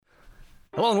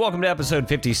Hello and welcome to episode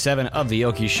 57 of the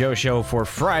Okie Show for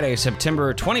Friday,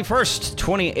 September 21st,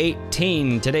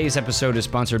 2018. Today's episode is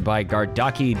sponsored by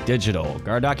Gardaki Digital.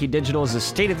 Gardaki Digital is a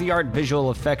state-of-the-art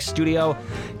visual effects studio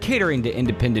catering to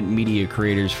independent media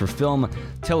creators for film,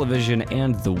 television,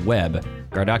 and the web.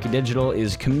 Gardaki Digital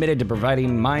is committed to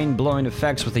providing mind-blowing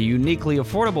effects with a uniquely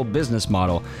affordable business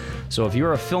model. So if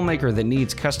you're a filmmaker that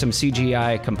needs custom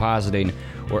CGI, compositing,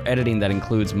 or editing that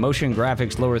includes motion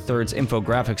graphics, lower thirds,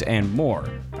 infographics, and more,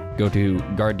 go to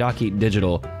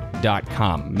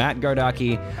GardakiDigital.com. Matt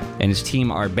Gardaki and his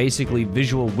team are basically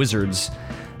visual wizards.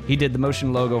 He did the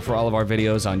motion logo for all of our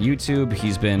videos on YouTube.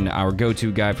 He's been our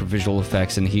go-to guy for visual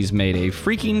effects, and he's made a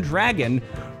freaking dragon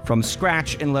from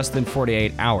scratch in less than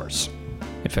 48 hours.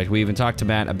 In fact, we even talked to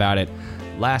Matt about it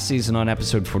last season on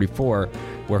episode 44,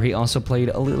 where he also played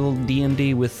a little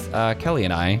D&D with Kelly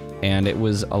and I, and it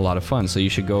was a lot of fun. So you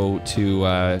should go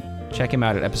to check him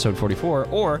out at episode 44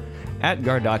 or at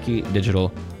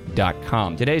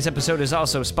GardakiDigital.com. Today's episode is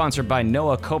also sponsored by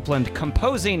Noah Copeland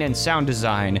Composing and Sound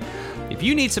Design. If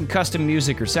you need some custom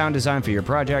music or sound design for your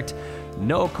project,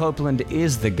 Noah Copeland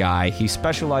is the guy. He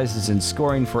specializes in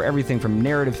scoring for everything from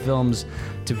narrative films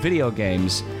to video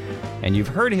games. And you've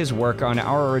heard his work on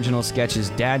our original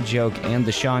sketches, Dad Joke, and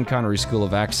the Sean Connery School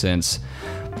of Accents.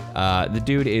 The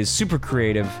dude is super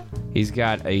creative. He's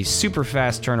got a super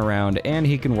fast turnaround, and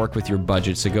he can work with your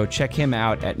budget. So go check him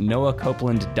out at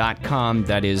noahcopeland.com.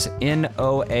 That is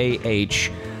Noah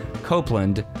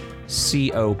Copeland,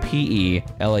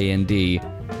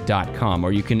 COPELAND.com.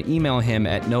 Or you can email him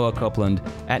at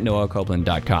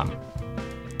noahcopeland@noahcopeland.com.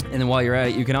 And then while you're at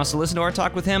it, you can also listen to our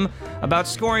talk with him about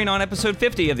scoring on episode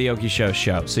 50 of the Okie Show.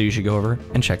 So you should go over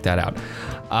and check that out.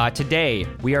 Today,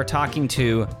 we are talking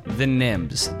to the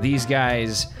Nims. These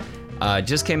guys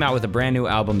just came out with a brand new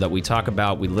album that we talk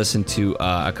about. We listened to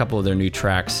a couple of their new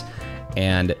tracks,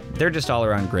 and they're just all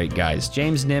around great guys.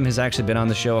 James Nim has actually been on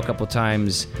the show a couple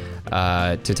times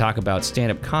to talk about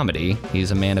stand-up comedy.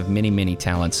 He's a man of many, many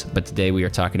talents, but today we are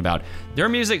talking about their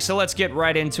music, so let's get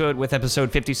right into it with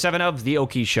episode 57 of The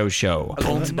Okie Show.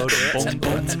 Hello and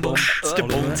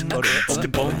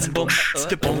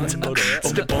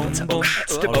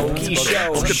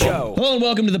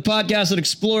welcome to the podcast that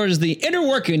explores the inner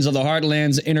workings of the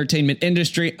Heartland's entertainment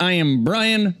industry. I am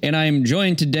Brian, and I am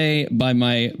joined today by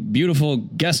my beautiful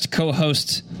guest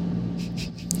co-host.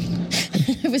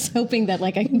 I was hoping that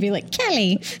I could be like,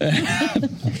 Kelly.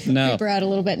 No. Creep her out a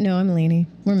little bit. No, I'm Lainey.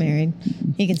 We're married.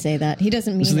 He can say that. He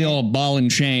doesn't mean This is the it. old ball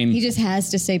and chain. He just has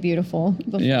to say beautiful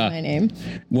before my name.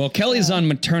 Well, Kelly's on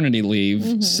maternity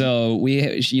leave, so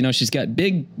she's got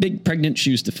big pregnant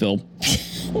shoes to fill.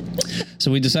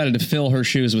 So we decided to fill her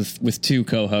shoes with two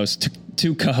co-hosts,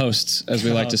 as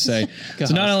we like to say.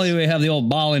 So not only do we have the old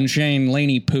ball and chain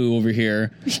Lainey Poo over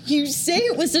here. You say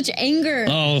it with such anger.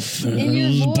 Oh, in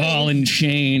your voice. Ball and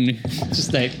chain.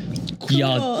 Just like,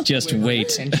 y'all just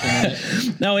wait.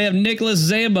 Now we have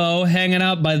Nicholas Zabo hanging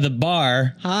out by the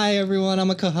bar. hi everyone,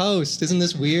 I'm a co-host. Isn't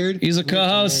this weird? He's a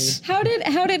co-host. How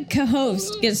did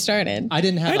co-host get started? I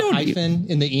didn't have a hyphen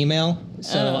in the email,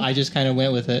 so I just kind of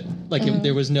went with it. If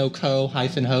there was no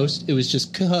co-host, it was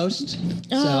just co-host.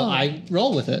 So I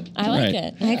roll with it. I like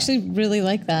it. I actually really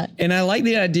like that. And I like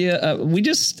the idea. We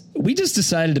just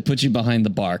decided to put you behind the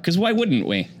bar, because why wouldn't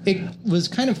we? It was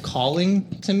kind of calling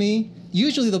to me.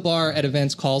 Usually the bar at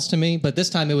events calls to me, but this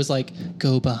time it was like,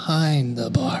 go behind the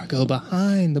bar, go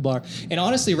behind the bar. And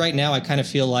honestly, right now, I kind of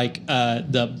feel like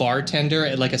the bartender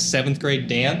at like a 7th grade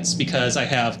dance, because I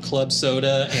have club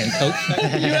soda and Coke.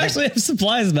 You actually have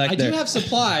supplies back there. I do have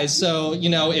supplies, so,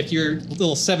 if your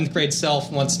little 7th grade self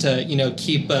wants to,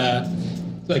 keep...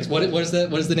 what is that?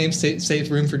 What is the name? Save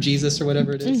room for Jesus or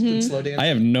whatever it is. Mm-hmm. Slow dance. I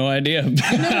have no idea.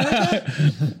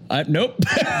 Nope.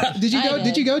 Did you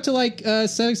go to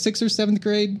 6th or 7th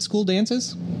grade school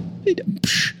dances?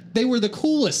 They were the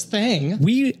coolest thing.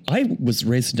 I was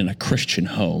raised in a Christian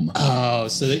home. Oh,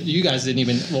 so you guys didn't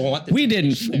even want the... We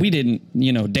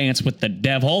didn't, dance with the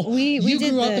devil. You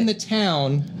grew up in the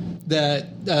town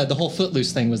that the whole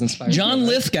Footloose thing was inspired. John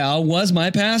Lithgow was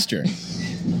my pastor.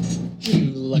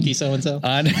 You lucky so-and-so.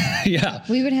 Yeah.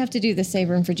 We would have to do the Save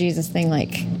Room for Jesus thing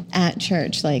at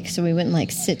church, so we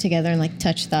wouldn't sit together and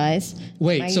touch thighs.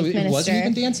 Wait, so it wasn't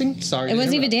even dancing? Sorry. It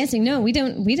wasn't even dancing. No, we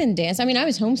didn't dance. I mean, I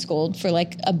was homeschooled for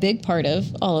a big part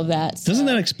of all of that. So. Doesn't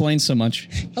that explain so much?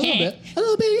 A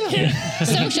little bit, yeah.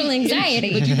 Social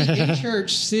anxiety. But you'd be in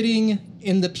church sitting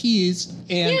in the pews,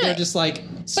 and they're just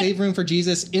Save Room for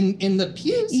Jesus in the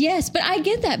pews. Yes, but I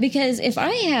get that, because if I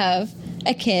have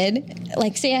a kid,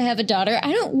 say I have a daughter,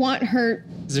 I don't want her.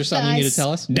 Is there something you need to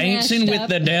tell us? Dancing with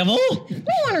the devil? I don't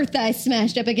want her thighs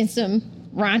smashed up against some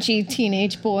raunchy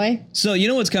teenage boy. So you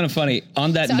know what's kind of funny?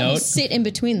 On that So I will note, sit in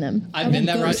between them. I I've will been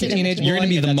that go raunchy sit in teenage between you're going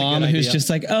to be boy, the that's a mom good who's idea. just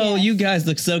like, oh, Yes. you guys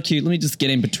look so cute. Let me just get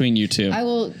in between you two. I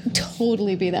will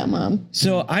totally be that mom.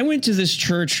 So I went to this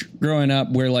church growing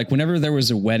up where, like, whenever there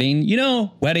was a wedding, you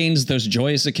know, weddings, those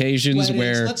joyous occasions Weddings,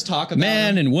 where let's talk about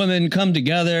man them. and woman come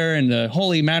together and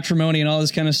holy matrimony and all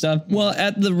this kind of stuff. Well,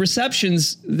 at the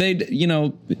receptions, they'd, you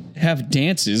know, have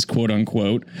dances, quote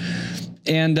unquote.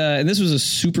 And this was a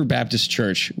super Baptist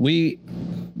church. We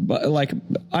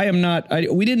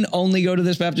didn't only go to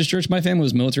this Baptist church. My family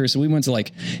was military, so we went to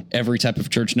like every type of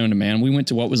church known to man. We went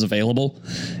to what was available,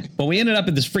 but we ended up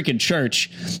at this freaking church.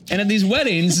 And at these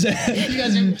weddings, You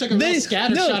guys took a real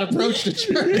scattershot approach to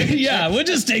church. yeah, we'll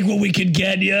just take what we could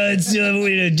get. Yeah, it's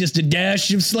just a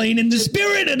dash of Slain in the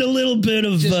Spirit and a little bit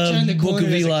of Turn the Book corner,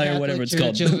 of there's a Eli or Catholic whatever it's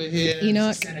church called. over here.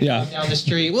 Enoch. Yeah. Down the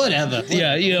street, whatever.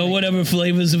 Yeah, you know, whatever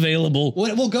flavor's available.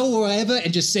 We'll go wherever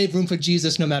and just save room for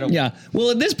Jesus no matter what. Yeah.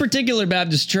 Well, at this particular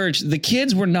Baptist church, the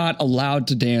kids were not allowed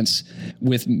to dance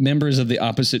with members of the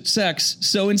opposite sex.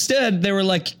 So instead, they were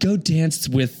like, go dance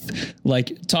with,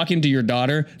 like, talking to your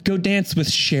daughter, go dance with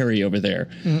Sherry over there.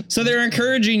 Mm-hmm. So they're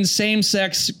encouraging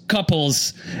same-sex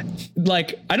couples.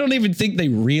 Like, I don't even think they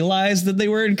realized that they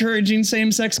were encouraging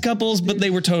same-sex couples, but they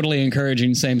were totally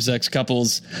encouraging same-sex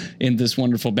couples in this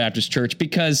wonderful Baptist church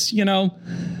because, you know,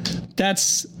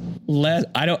 that's less.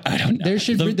 I don't know.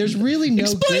 There's really no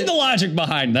Explain good, the logic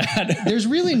behind that. There's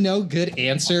really no good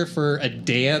answer for a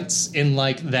dance in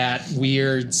like that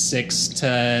weird 6th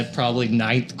to probably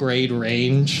 9th grade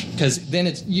range, because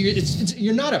then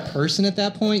you're not a person at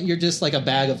that point. You're just like a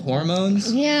bag of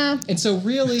hormones. Yeah. And so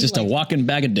really, Just like, a walking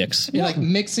bag of dicks. like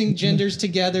mixing genders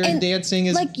together and dancing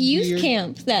is like youth weird.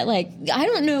 camp that like I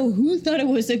don't know who thought it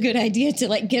was a good idea to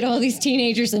like get all these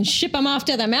teenagers and ship them off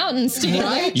to the mountains together.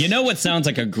 Right? You know what sounds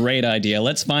like a great idea?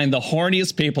 Let's find the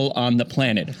horniest people on the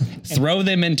planet, throw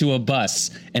them into a bus,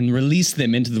 and release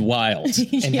them into the wild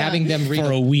And having them read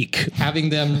for a week. having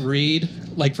them read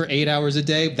like for 8 hours a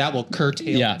day, that will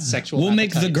curtail Yeah, sexual we'll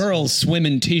make the appetites. girls swim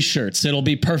in t-shirts. It'll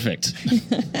be perfect.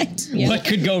 Yeah. What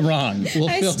could go wrong? We'll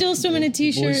I feel- still swim in a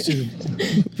t-shirt. Boys too.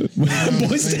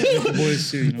 Boys do.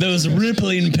 Boys too. You know. Those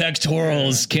rippling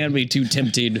pectorals can't be too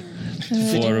tempting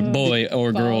for a boy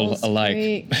or girl Balls alike.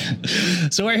 freak.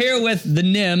 So we're here with the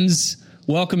Nims.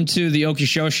 Welcome to the Okie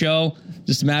Show.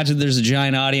 Just imagine there's a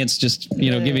giant audience just, you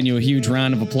know, giving you a huge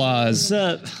round of applause. What's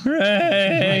up? I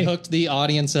Hooray! hooked the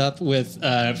audience up with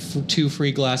 2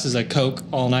 free glasses of Coke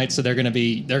all night, so they're gonna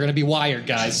be wired,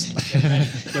 guys.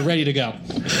 They're ready to go.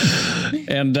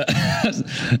 And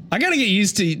I got to get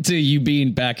used to you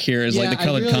being back here as like the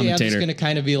colored I really am commentator. just gonna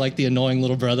kind of be like the annoying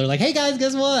little brother, like, "Hey guys,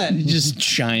 guess what?" Just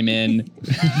chime in.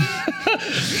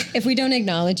 If we don't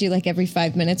acknowledge you like every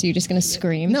 5 minutes, are you just going to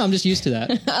scream? No, I'm just used to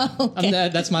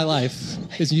that. That's my life.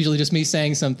 It's usually just me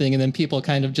saying something and then people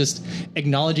kind of just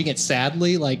acknowledging it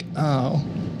sadly, like, "Oh,"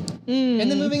 and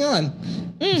then moving on.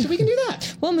 So we can do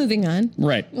that. Well, moving on.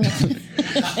 Right.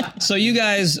 So you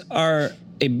guys are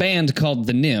a band called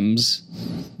the Nims,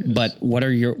 but what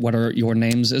are your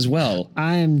names as well?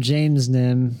 I'm James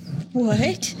Nim.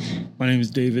 What? My name is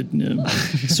David Nim.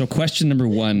 So question number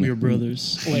one. We are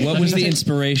brothers. What was the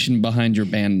inspiration behind your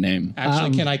band name?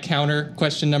 Actually, can I counter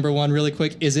question number 1 really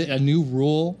quick? Is it a new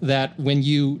rule that when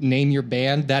you name your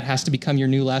band, that has to become your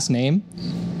new last name?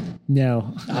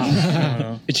 No,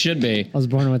 It should be. I was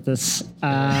born with this.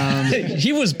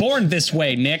 He was born this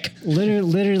way, Nick.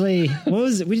 Literally, what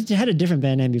was it? We had a different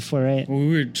band name before, right? Well, we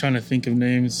were trying to think of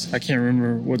names. I can't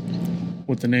remember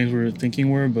what the names we were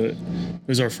thinking were, but it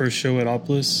was our first show at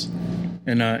Opolis,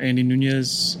 and Andy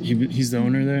Nunez, he's the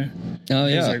owner there. Oh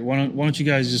He's yeah. like, why don't you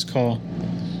guys just call?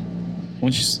 Why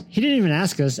don't you? He didn't even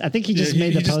ask us. I think he just he-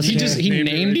 made the he just- poster. he Named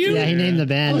it named right you? yeah, he named the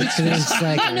band. So it's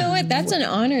like, You know what? That's an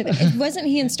honor. Wasn't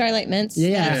he in Starlight Mints? yeah,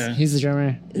 Yeah. he's the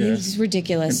drummer. This is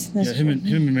ridiculous. Yeah, That's him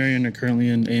and Marion are currently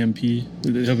in AMP.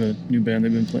 They have a new band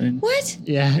they've been playing. what?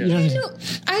 Yeah, you I don't- know-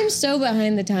 I'm so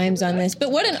behind the times on this,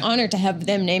 but what an honor to have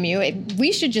them name you.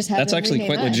 We should just have That's them actually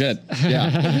rename quite us. legit.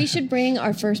 Yeah. We should bring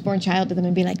our firstborn child to them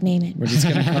and be like, name it. We're just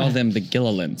gonna call them the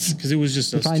Gillilands. Because it was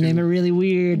just us probably two. name it really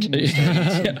weird.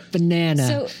 Banana.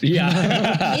 So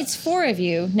Yeah. it's 4 of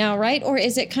you now, right? Or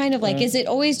is it kind of like, is it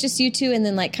always just you two and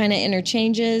then like kind of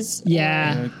interchanges?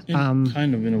 yeah,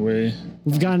 Kind of in a way.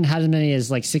 we've had as many as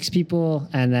like 6 people,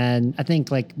 and then I think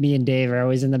like me and Dave are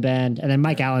always in the band, and then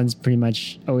Mike Allen's pretty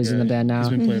much always in the band now. He's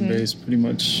been playing bass pretty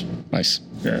much. Nice.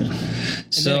 Yeah. And then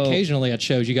So occasionally at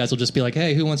shows, you guys will just be like,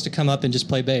 "Hey, who wants to come up and just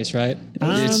play bass?" Right?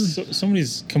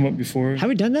 Somebody's come up before. Have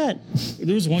we done that?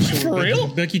 There was one show For where real?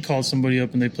 Becky called somebody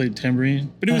up and they played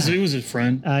tambourine, but it was his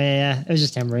friend. Oh yeah. It was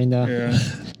just tambourine though. Yeah.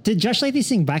 Did Josh Lathy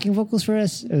sing backing vocals for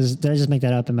us? Did I just make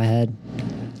that up in my head?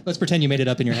 Let's pretend you made it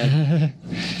up in your head.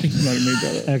 I think he might have made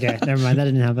that up. Okay, never mind. That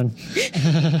didn't happen.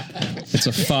 It's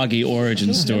a foggy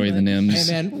origin story, the Nims.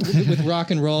 Hey man, with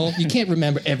rock and roll, you can't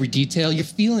remember every detail. You're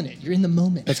feeling it. You're in the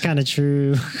moment. That's kind of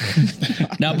true.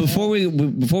 Now, before we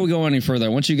go any further, I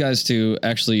want you guys to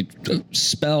actually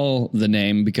spell the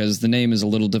name, because the name is a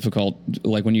little difficult.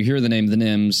 Like when you hear the name the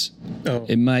Nims, Oh.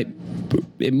 it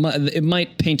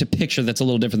might paint a picture that's a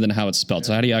little different than how it's spelled.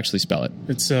 So how do you actually spell it?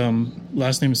 It's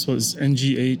last name is spelled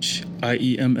NGHIEMS.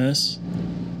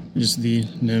 Just the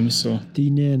Nims. So The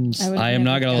Nims. would I am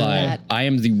not never gonna know lie. that. I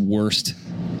am the worst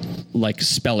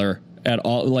speller at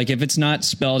all. Like if it's not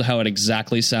spelled how it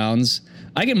exactly sounds,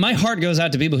 my heart goes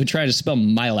out to people who try to spell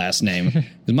my last name,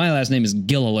 because my last name is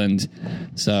Gilliland.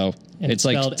 So And it's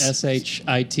spelled like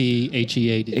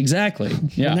SHITHEAD. exactly.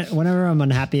 Yeah. Whenever I'm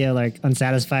unhappy or like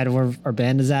unsatisfied where our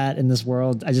band is at in this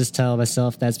world, I just tell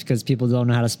myself that's because people don't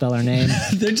know how to spell our name.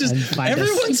 They're just And find us.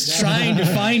 everyone's trying to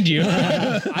find you.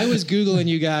 I was Googling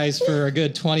you guys for a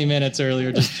good 20 minutes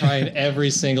earlier, just trying every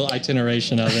single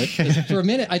iteration of it. 'Cause for a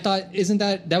minute, I thought, isn't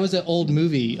that was an old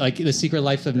movie, like The Secret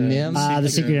Life of Nim? The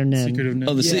Secret of Nim. Secret of Nims.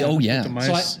 Oh, Yeah. With the yeah. mice.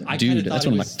 So I kinda Dude, thought that's it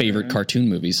one of my was- favorite cartoon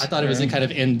movies. I thought it was in kind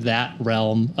of in that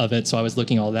realm of it, so I was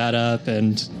looking all that up,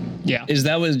 and yeah. Is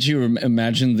that what you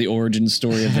imagined the origin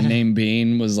story of the name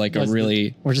being? Was like Was a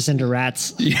really We're just into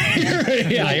rats.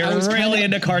 yeah, I you're was really kinda-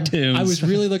 into cartoons. I was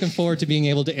really looking forward to being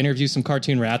able to interview some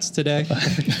cartoon rats today.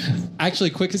 Actually,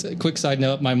 quick side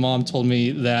note: my mom told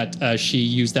me that she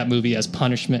used that movie as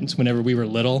punishment whenever we were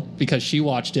little, because she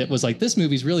watched it, was like, "This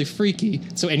movie's really freaky."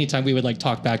 So anytime we would like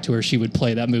talk back to her, she would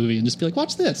play that movie and just be like,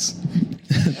 "Watch this."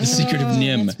 The Secret of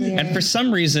Nim. that's weird. And for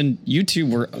some reason, you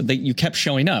two you kept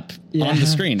showing up on the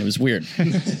screen. It was weird.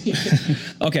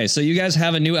 Okay, so you guys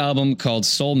have a new album called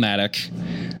Soulmatic,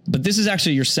 but this is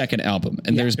actually your second album,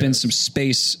 and there's been some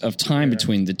space of time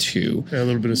between the two. Yeah, a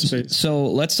little bit of space. So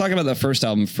let's talk about the first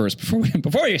album first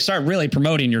before you start really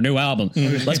promoting your new album.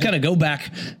 Let's kind of go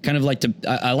back, kind of like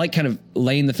I like kind of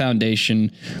laying the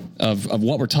foundation of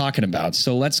what we're talking about.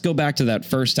 So let's go back to that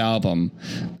first album.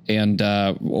 And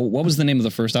what was the name of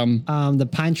the first album? The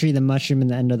Pine Tree, the Mushroom, and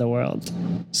the End of the World.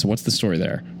 So what's the story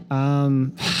there?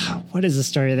 What is the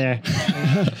story there?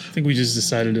 I think we just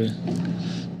decided to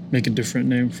make a different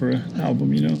name for an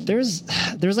album, you know? There's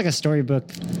like a storybook.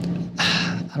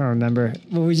 I don't remember.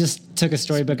 Well, we just took a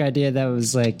storybook idea that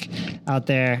was like out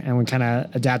there, and we kind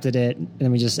of adapted it, and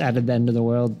then we just added the End of the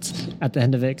World at the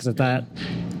end of it, because I thought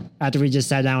after we just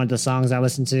sat down with the songs I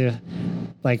listened to,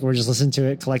 like we're just listening to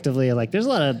it collectively, like there's a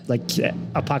lot of like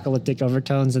apocalyptic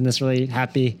overtones in this really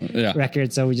happy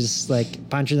record, so we just like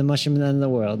Pine Tree, the Mushroom, and the End of the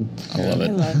World. I love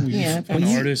it. Yeah. An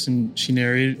artist, and she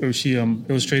narrated, or she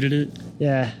illustrated it.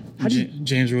 Yeah. How do you,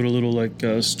 James wrote a little like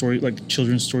story, like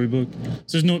children's storybook.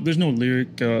 So there's no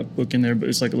lyric book in there, but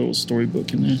it's like a little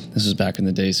storybook in there. This was back in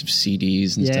the days of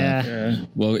CDs and Yeah. stuff. Yeah.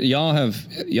 Well, y'all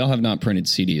have not printed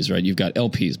CDs, right? You've got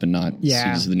LPs, but not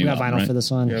yeah, CDs of the we new got album, vinyl right? for this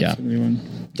one. Yeah. For the new one.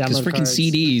 Because Download freaking cards.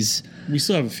 CDs. We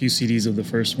still have a few CDs of the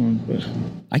first one, but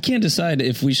I can't decide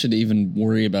if we should even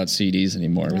worry about CDs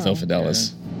anymore with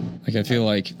Ophidelis. Like, I feel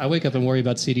like, I wake up and worry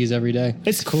about CDs every day.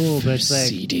 It's cool, but it's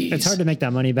like CDs. it's hard to make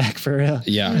that money back for real.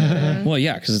 yeah. Well,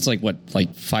 yeah, because it's like, what,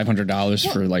 like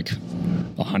 $500 for like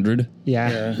 100?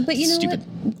 Yeah. But you know Stupid.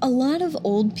 what? A lot of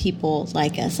old people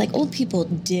like us. Like old people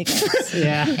dig us.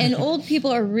 Yeah. And old people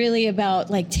are really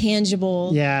about like tangible.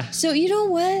 Yeah. So you know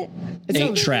what?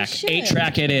 Eight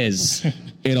track it is.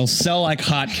 It'll sell like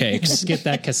hotcakes. Get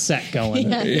that cassette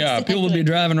going. Yeah, people will be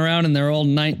driving around in their old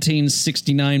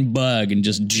 1969 Bug and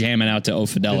just jamming out to Then they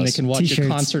Ophidelis. can watch your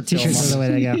concert film. T-shirts are the way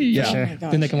they go. Yeah. For sure. Oh my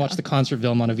gosh, Then they can yeah. watch the concert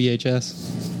film on a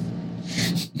VHS.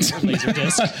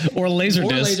 Laserdisc. Or Laserdisc.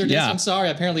 Or Laserdisc. Yeah. I'm sorry.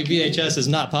 Apparently VHS is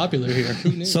not popular here.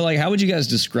 Who knew? So, like, how would you guys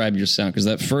describe your sound? Because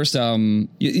that first album,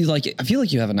 you like, I feel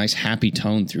like you have a nice happy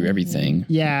tone through everything.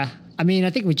 Yeah. I mean,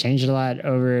 I think we changed it a lot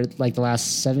over like the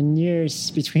last 7 years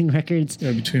between records.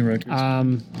 yeah, between records.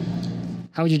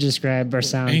 How would you describe our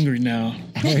sound? Angry now.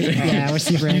 Yeah, we're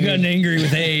super You angry. gotten angry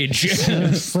with age.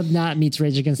 Slipknot meets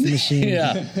Rage Against the Machine.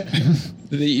 Yeah.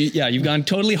 Yeah, you've gone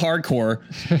totally hardcore.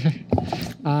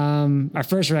 Our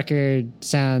first record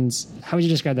sounds. How would you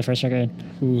describe the first record?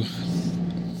 Ooh. I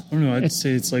don't know. I'd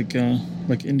say it's like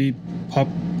indie pop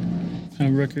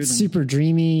kind of record. Super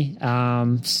dreamy,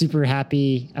 super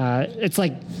happy. It's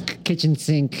like kitchen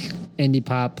sink indie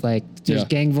pop. Like there's Yeah.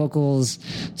 gang vocals,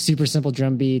 super simple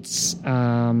drum beats,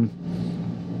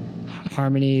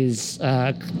 harmonies,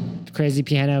 crazy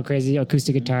piano, crazy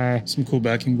acoustic guitar. Some cool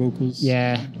backing vocals.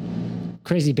 Yeah.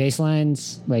 Crazy bass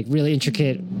lines, like really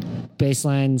intricate bass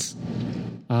lines.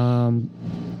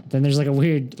 Then there's like a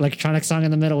weird electronic song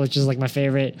in the middle, which is like my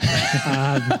favorite.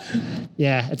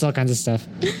 Yeah, it's all kinds of stuff.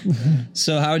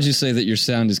 So how would you say that your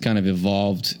sound has kind of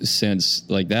evolved since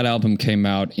like that album came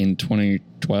out in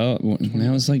 2012? Man,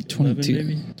 it was like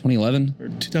 2011? Or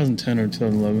 2010 or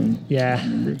 2011. Yeah.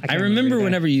 I remember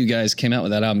whenever you guys came out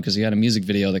with that album because you had a music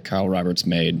video that Kyle Roberts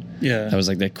made. Yeah. That was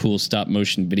like that cool stop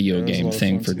motion video that was a game lot of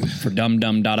thing fun, too. for Dum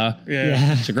Dum Dada.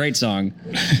 Yeah. It's a great song.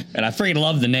 And I freaking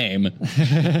love the name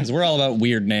because we're all about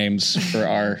weird names for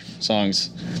our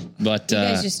songs. But You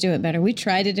guys just do it better. We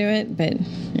try to do it, but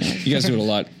you guys do it a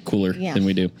lot cooler Yeah. than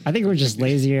we do. I think we're just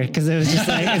lazier because it was just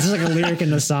like it's just like a lyric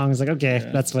in the song. It's like, okay,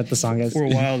 that's what the song is. For a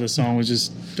while, the song was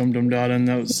just Dum Dum Dada, and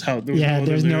that was how. There was Yeah,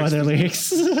 there's no lyrics. other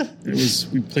lyrics. It was.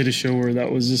 We played a show where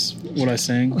that was just what I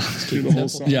sang through the whole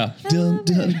song. Yeah. Dum,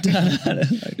 dum, da.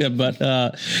 Yeah,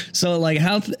 but so like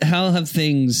how have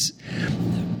things?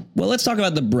 Well, let's talk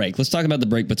about the break. Let's talk about the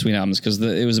break between albums because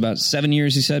it was about 7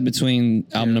 years you said between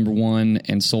album number 1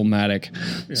 and Soulmatic.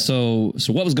 Yeah. So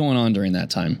what was going on during that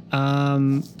time?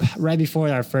 Right before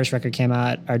our first record came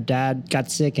out, our dad got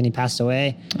sick and he passed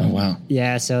away. Oh wow.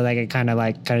 Yeah, so like it kind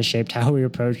of shaped how we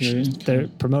approached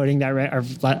the promoting that.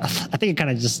 I think it kind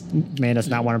of just made us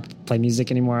not want to play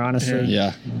music anymore, honestly.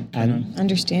 Yeah. And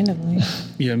understandably.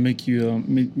 Yeah, make you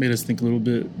made us think a little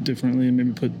bit differently, and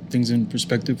maybe put things in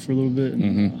perspective for a little bit,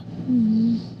 and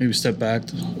maybe stepped back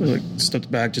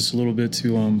just a little bit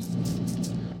to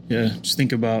just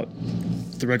think about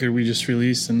the record we just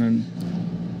released, and then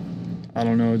I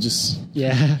don't know, just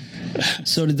yeah.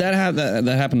 So did that have that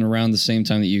happened around the same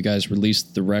time that you guys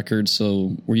released the record?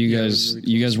 So were you guys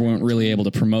really you guys weren't really able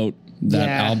to promote that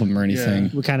album or anything?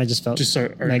 We kind of just felt just our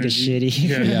mega energy. shitty.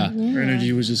 Yeah. Our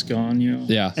energy was just gone, you know.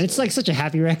 Yeah. And it's like such a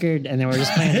happy record, and then we're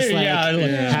just playing this like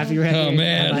happy record. Oh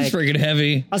man, and, it's like, freaking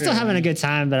heavy. I was still having a good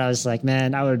time, but I was like,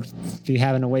 man, I would be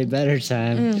having a way better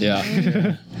time. Yeah.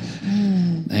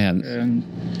 Man. And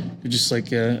it just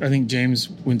like I think James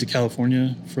went to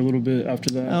California for a little bit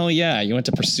after that. Oh yeah, you went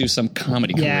to pursue some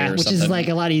comedy career Yeah, or which something. is like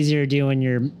a lot easier to do when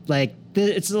you're like.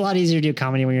 It's a lot easier to do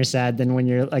comedy when you're sad than when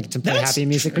you're like to play That's- happy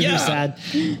music when yeah. you're sad.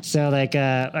 So like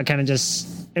I kind of just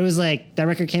it was like that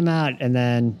record came out and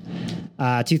then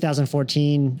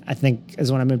 2014 I think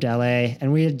is when I moved to LA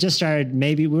and we had just started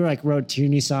wrote 2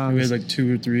 new songs. We had like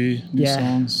 2 or 3 new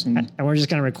songs, and we're just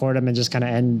gonna record them and just kind of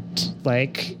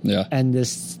end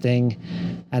this thing,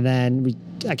 and then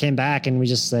I came back and we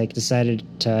just like decided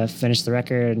to finish the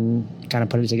record and kind of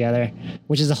put it together,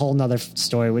 which is a whole nother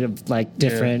story with like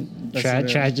different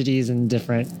tragedies and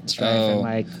different strife and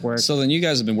like work. So then you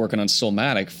guys have been working on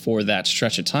Soulmatic for that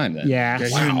stretch of time then? Yeah.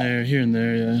 Here and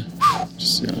there, yeah.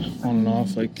 Just on and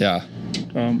off. Like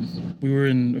we were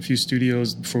in a few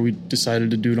studios before we decided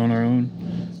to do it on our own.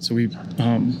 So we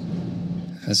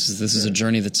This is a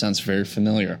journey that sounds very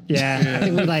familiar. Yeah, I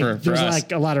think we like For there's us.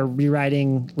 like a lot of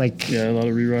rewriting, like a lot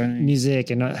of rewriting music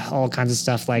and all kinds of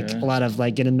stuff. Like a lot of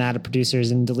like getting mad at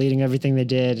producers and deleting everything they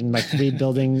did and like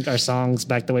rebuilding our songs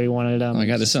back the way we wanted them. Oh my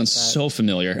god, this sounds so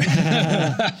familiar.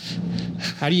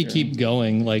 How do you keep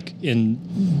going like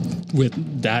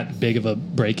with that big of a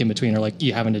break in between, or like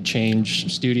you having to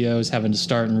change studios, having to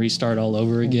start and restart all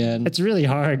over again? It's really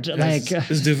hard.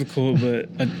 It's difficult, but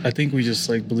I think we just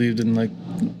like believed in like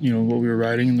what we were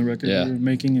writing in the record we were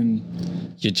making, and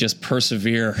you just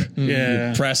persevere. Yeah.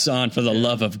 You press on for the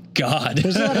love of God.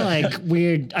 There's a lot of like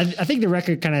weird. I think the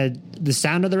record the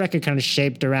sound of the record kind of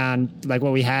shaped around like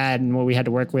what we had and what we had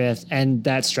to work with, and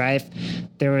that strife.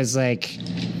 There was like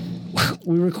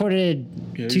we recorded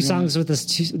 2 songs with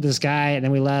this guy, and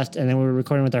then we left, and then we were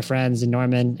recording with our friends in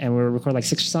Norman, and we were recording like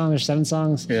 6 songs or 7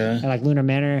 songs at like Lunar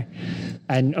Manor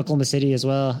and Oklahoma City as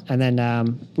well. And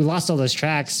then we lost all those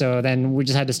tracks, so then we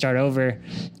just had to start over,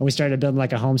 and we started building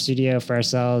like a home studio for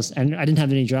ourselves. And I didn't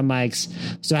have any drum mics,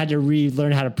 so I had to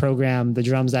relearn how to program the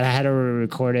drums that I had already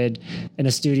recorded in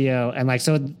a studio. And like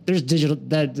so, there's digital.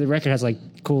 The record has like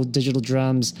cool digital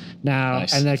drums now,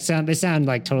 and they sound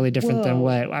like totally different than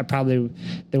what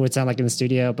they would sound like in the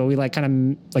studio. But we like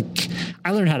kind of like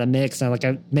I learned how to mix, and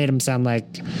I made them sound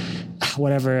like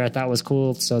whatever I thought was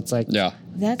cool. So it's like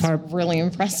that's really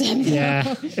impressive.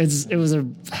 Yeah,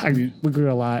 we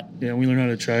grew a lot. Yeah, we learned how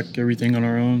to track everything on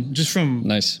our own, just from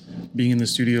being in the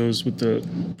studios with the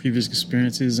previous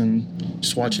experiences and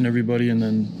just watching everybody. And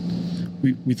then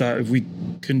we thought if we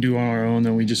couldn't do it on our own,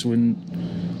 then we just wouldn't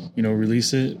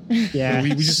release it. Yeah. But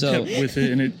we just So- kept with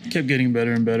it, and it kept getting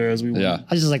better and better as we went. Yeah.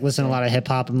 I just like listen to a lot of hip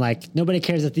hop. I'm like, nobody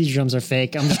cares if these drums are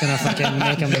fake. I'm just gonna fucking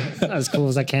make them as cool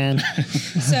as I can.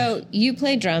 So you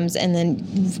play drums, and then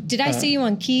did I see you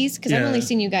on keys? Because I've yeah. only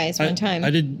seen you guys one time. I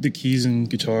did the keys and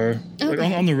guitar. Like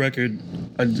Okay. on the record,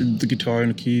 I did the guitar and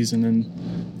the keys, and then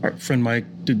our friend Mike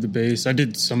did the bass. I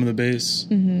did some of the bass,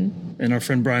 and our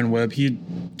friend Brian Webb, he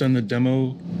had done the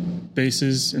demo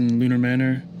basses in Lunar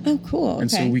Manor, Oh, cool.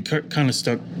 and Okay. so we kind of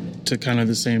stuck to kind of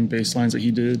the same bass lines that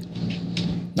he did,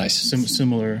 Nice.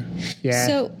 similar. Yeah.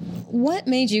 So, what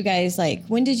made you guys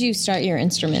when did you start your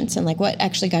instruments, and what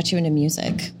actually got you into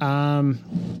music?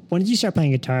 When did you start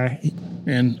playing guitar?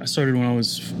 And I started when I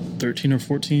was 13 or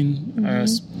 14. I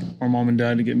asked our mom and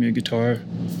dad to get me a guitar,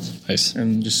 Nice.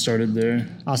 and just started there.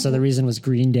 Also, the reason was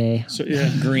Green Day. So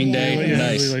yeah, Green Day. Yeah, I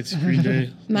Nice. really liked Green Day.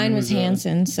 Mine And it was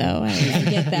Hanson, so I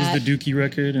get It that. was the Dookie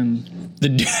record, and I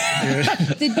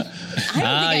don't think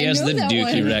I yes, know the that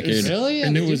Dookie one. record. Really? Yeah,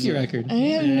 And the it was- Dookie record. I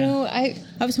don't know. I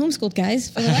was homeschooled, guys,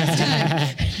 for the last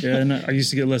time. yeah, and I used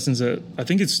to get lessons at, I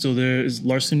think it's still there, is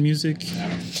Larson Music.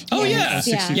 Oh, yeah. Yes,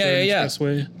 yeah. 63rd Yeah.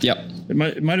 Expressway. Yep. It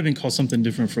might have been called something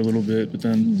different for a little bit, but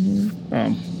then,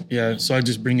 so I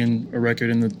just bring in a record,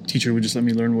 and the teacher would just let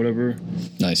me learn whatever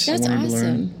Nice. That's I wanted to awesome.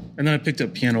 learn. And then I picked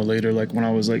up piano later, like when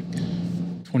I was like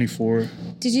 24,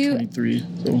 Did you 23.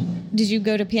 So did you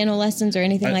go to piano lessons or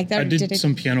anything like that? I or did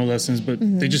some piano lessons, but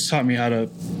they just taught me how to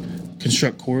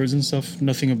construct chords and stuff.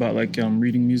 Nothing about like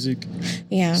reading music.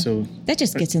 Yeah. So that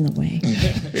just gets in the way.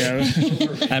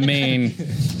 yeah, I mean,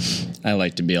 I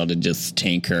like to be able to just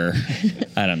tinker.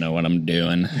 I don't know what I'm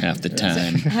doing half the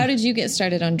time. How did you get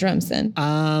started on drums then?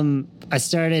 I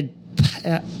started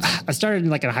in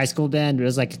like a high school band. It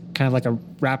was like kind of like a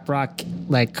rap rock,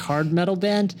 like hard metal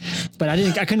band, but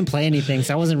I couldn't play anything.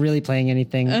 So I wasn't really playing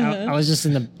anything. I was just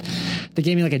they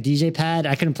gave me like a DJ pad.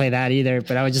 I couldn't play that either,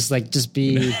 but I would just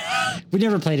be, we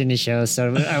never played any shows.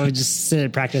 So I would just sit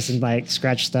and practice and like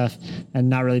scratch stuff and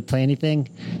not really play anything.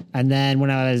 And then when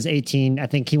I was 18, I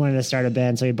think he wanted to start a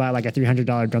band. So he bought like a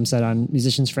 $300 drum set on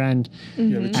Musician's Friend.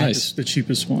 yeah, Nice. the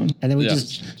cheapest one. And then we Yeah.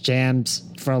 just jammed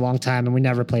for a long time, and we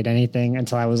never played anything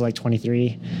until I was like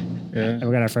 23. Yeah. And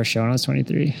we got our first show when I was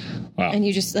 23. Wow. And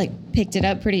you just picked it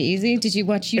up pretty easy? Did you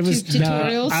watch YouTube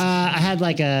tutorials? I had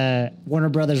like a Warner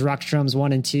Brothers Rock Drums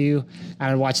 1 and 2. I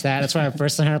would watch that. That's where I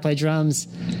first learned how to play drums.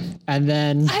 And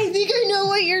then I think I know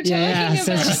what you're talking about.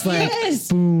 so it's just like yes.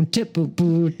 boom, tip, boom,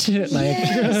 boom, tip, like.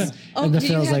 Yes. Oh, and the did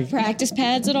you feels have like practice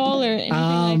pads at all or anything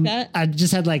like that? I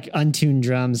just had like untuned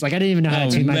drums. Like I didn't even know how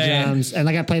to tune my man. drums, and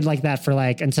like I played like that for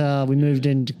like until we moved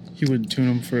in. He would tune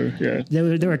them for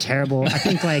They were terrible. I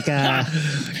think like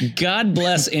God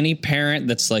bless any parent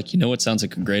that's like, you know what sounds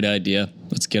like a great idea?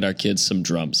 Let's get our kids some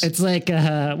drums. it's like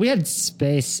we had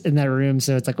space in that room,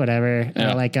 so it's like whatever.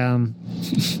 Yeah. Or like I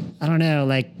don't know,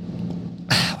 like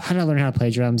how did I learn how to play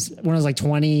drums? When I was like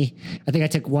 20, I think I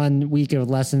took 1 week of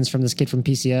lessons from this kid from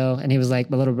PCO, and he was like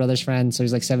my little brother's friend, so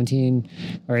he's like 17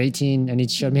 or 18, and he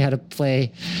showed me how to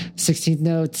play 16th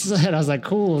notes, and I was like,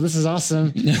 cool, this is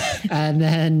awesome. And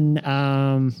then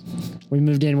we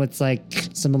moved in with like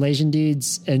some Malaysian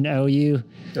dudes in OU.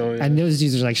 Oh, yeah. And those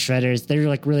dudes are like shredders. They're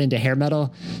like really into hair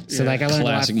metal. So Yeah. like I learned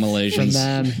Classic a lot from Malaysians.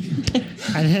 them.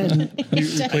 And then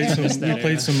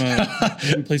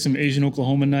we played some Asian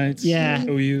Oklahoma nights. Yeah. at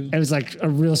OU. it was like a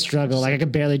real struggle. Like I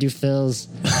could barely do fills.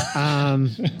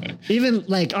 Even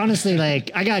like honestly,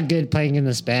 like I got good playing in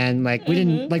this band. Like we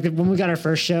didn't like when we got our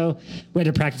first show, we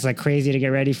had to practice like crazy to get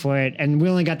ready for it, and we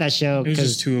only got that show It was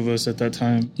because just 2 of us at that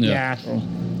time. yeah. Oh.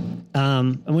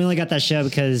 And we only got that show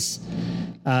because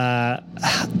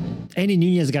Andy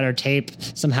Nunez got our tape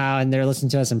somehow, and they're listening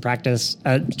to us in practice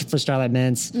for Starlight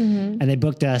Mints, and they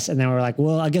booked us, and then we're like,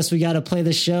 well, I guess we got to play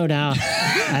this show now.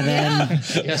 And then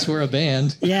Yes, we're a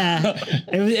band.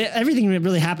 everything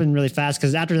really happened really fast,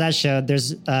 because after that show,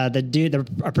 there's our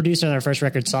producer on our first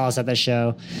record saw us at that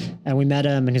show, and we met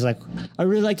him, and he's like, I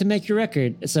really like to make your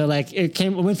record. So like it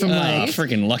went from like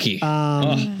freaking lucky.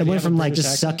 it went from like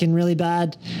just sucking really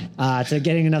bad to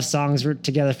getting enough songs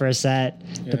together for a set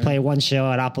to play one show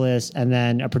at Opolis, and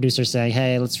then a producer saying,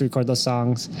 hey, let's record those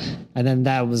songs. And then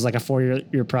that was like a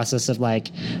 4-year process of like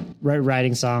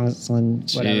writing songs and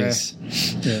whatever.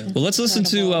 Jeez. Well, let's listen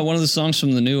to one of the songs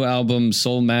from the new album,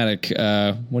 Soulmatic.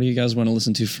 What do you guys want to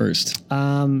listen to first?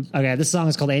 Okay, this song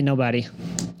is called Ain't Nobody.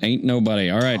 Ain't Nobody.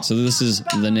 All right, so this is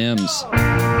The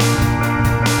Nims.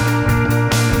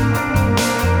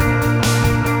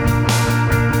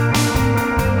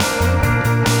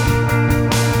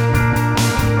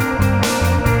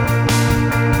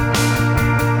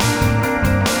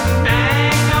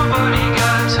 Ain't nobody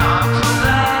got time for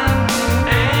that.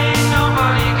 Ain't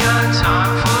nobody got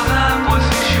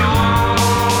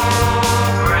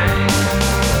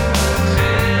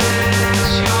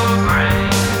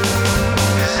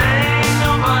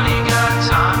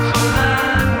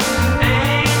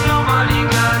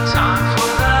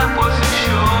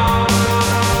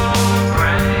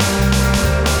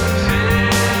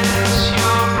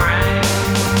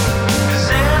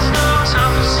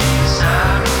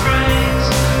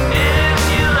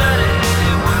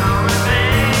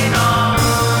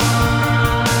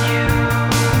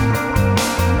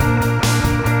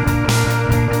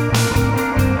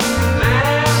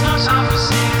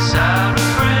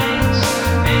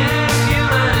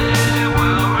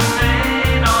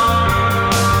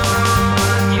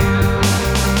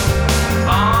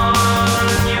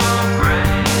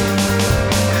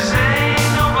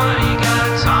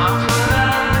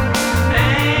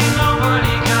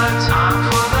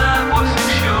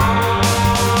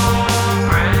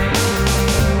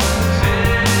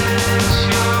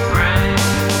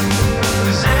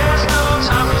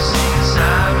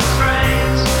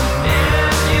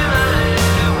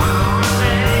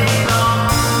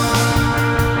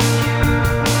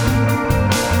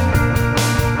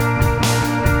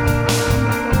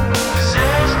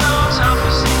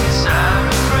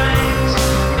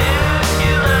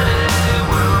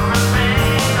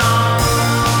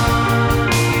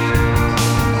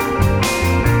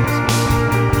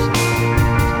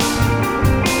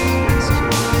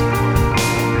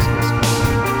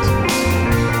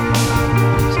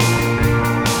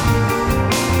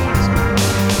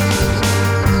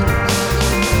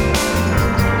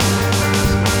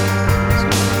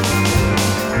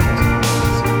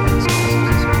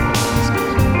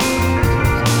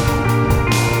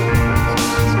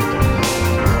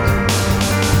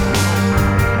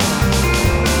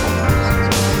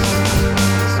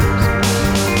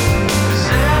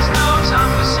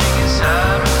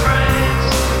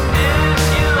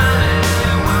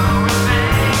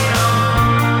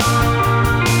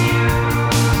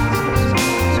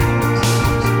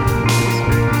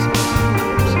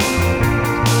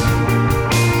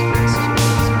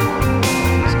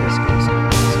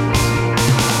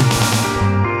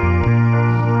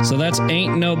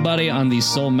everybody on the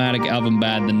Soulmatic album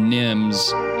Bad, the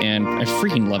Nims, and I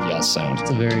freaking love y'all's sound. It's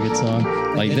a very good song.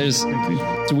 Like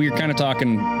so we were kind of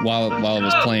talking while I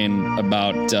was playing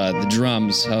about the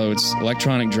drums, how it's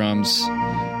electronic drums.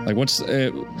 Like what's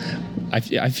I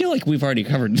feel like we've already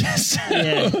covered this.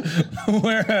 Yeah.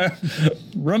 Where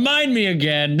remind me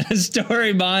again the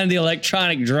story behind the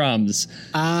electronic drums.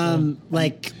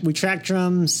 Like we tracked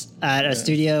drums at a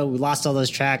studio. We lost all those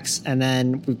tracks, and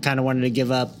then we kind of wanted to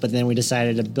give up. But then we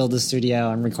decided to build a studio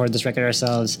and record this record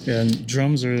ourselves. Yeah, and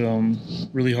drums are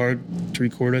really hard to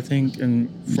record, I think. And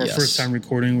for our first time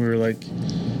recording, we were like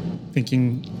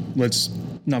thinking, let's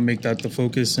not make that the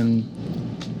focus and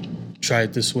try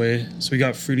it this way. So we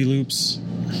got Fruity Loops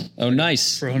Oh,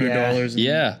 nice. for $100.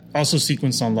 Yeah. Also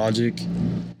sequenced on Logic.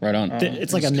 Right on.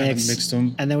 It's like a just kinda mix. mixed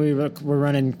 'em. And then we're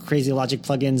running crazy Logic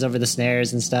plugins over the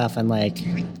snares and stuff, and like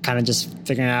kind of just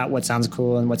figuring out what sounds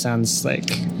cool and what sounds like.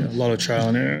 Yeah, a lot of trial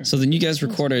and error. So then you guys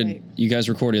recorded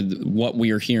what we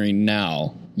are hearing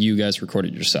now. You guys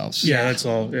recorded yourselves. Yeah, that's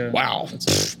all. Yeah. Wow.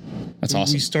 That's We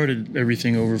awesome. started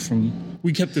everything over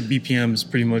we kept the BPMs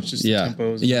pretty much, just Yeah.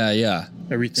 tempos. Yeah.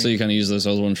 Everything. So you kind of use those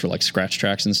old ones for like scratch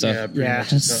tracks and stuff. Yeah, pretty Yeah. much.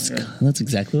 Just that, yeah. That's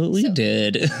exactly what we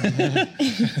did.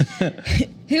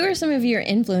 Who are some of your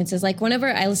influences? Like whenever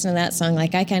I listen to that song,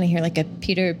 like I kind of hear like a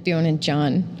Peter, Bjorn, and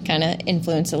John kind of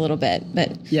influence a little bit.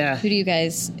 But Yeah. who do you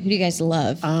guys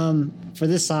love? For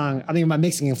this song, I mean, my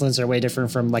mixing influences are way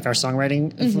different from like our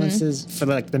songwriting influences. For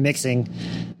like the mixing,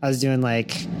 I was doing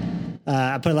like.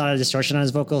 I put a lot of distortion on his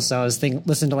vocals, so I was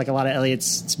listening to like a lot of Elliott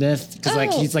Smith because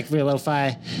like he's like real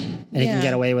lo-fi and he can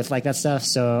get away with like that stuff.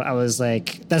 So I was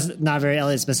like, that's not a very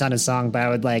Elliott Smith sounding song, but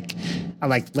I like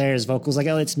layer his vocals like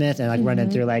Elliott Smith and like run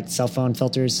it through like cell phone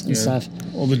filters and stuff.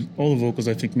 All the vocals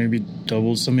I think maybe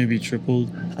doubled, some maybe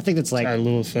tripled. I think it's like Add a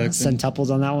little effect. centupled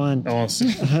on that one. Awesome.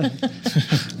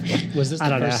 Was this I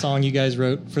the don't first know. song you guys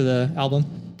wrote for the album?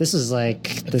 This is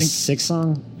like the sixth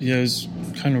song. Yeah, it was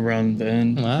kind of around the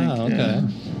end. I Wow, think, okay.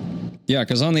 Yeah,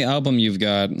 because on the album you've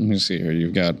got, let me see here,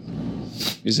 you've got,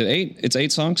 is it 8? It's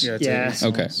 8 songs? Yeah. It's Yeah. 8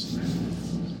 songs. Okay.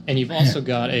 And you've also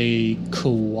got a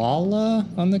koala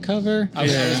on the cover. I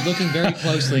was looking very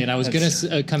closely, and I was going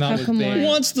to come out with come Bear. on.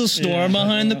 What's the story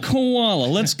behind the koala?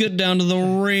 Let's get down to the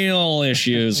real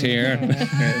issues here.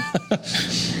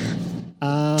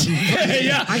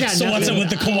 Yeah. I got So what's it nothing. with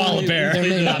the koala bear? There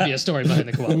may not be a story behind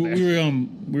the koala bear.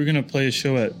 We were gonna play a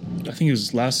show at, I think it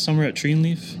was last summer at Tree and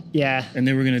Leaf, Yeah. and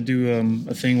they were gonna do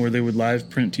a thing where they would live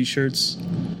print T-shirts.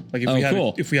 Like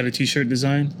if we had a T-shirt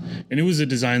design, and it was a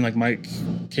design like Mike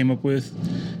came up with,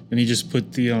 and he just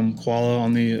put the koala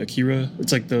on the Akira.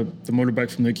 It's like the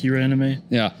motorbike from the Akira anime,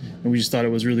 Yeah. and we just thought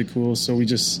it was really cool, so we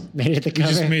just Made it the we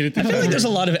cover. just made it. The I feel like cover. there's a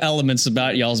lot of elements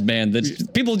about y'all's band that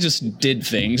people just did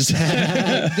things.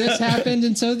 This happened,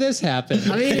 and so this happened.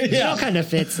 I mean, it all kind of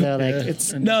fits though. Like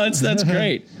it's No, that's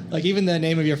great. Like even the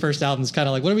name of your first album is kind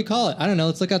of like, what do we call it? I don't know.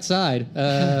 Let's look outside.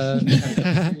 well,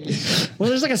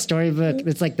 there's like a storybook.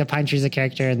 It's like the pine tree's a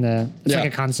character, and it's like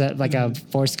a concept, like a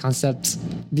forced concept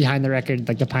behind the record,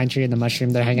 like the pine tree and the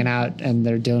mushroom. They're hanging out and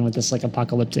they're dealing with this like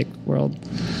apocalyptic world.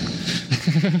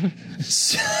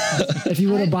 If you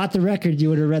would have bought the record, you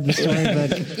would have read the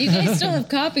storybook. You guys still have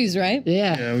copies, right?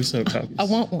 Yeah. Yeah, we still have copies. I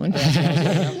want one.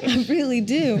 I really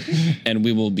do. And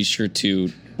we will be sure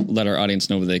to let our audience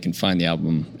know where they can find the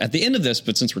album at the end of this.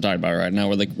 But since we're talking about it right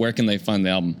now, where can they find the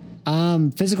album?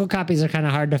 Physical copies are kind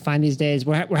of hard to find these days.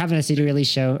 We're having a CD release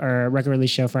show or a record release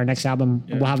show for our next album.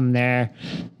 Yeah. We'll have them there.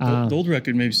 The old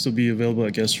record may still be available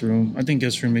at Guest Room. I think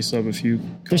Guest Room may still have a few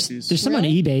copies. There's some on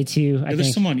Really? eBay too. I there's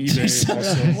think some on eBay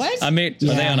also. What? I mean, are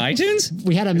they on iTunes?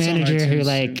 we had a on manager who iTunes,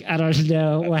 like I don't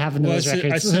know what happened to Well, those I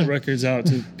records. sent records out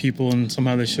to people, and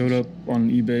somehow they showed up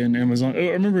on eBay and Amazon. I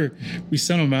remember we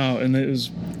sent them out, and it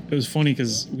was funny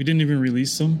because we didn't even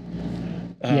release them.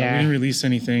 We didn't release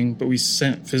anything, but we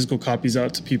sent physical copies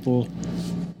out to people,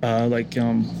 like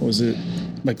what was it,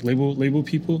 like label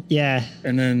people, Yeah.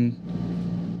 and then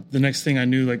the next thing I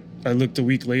knew, like I looked a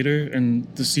week later, and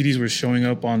the CDs were showing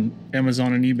up on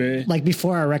Amazon and eBay. Like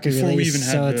before our record Before we release, even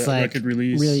had so the it's like record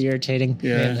release. really irritating.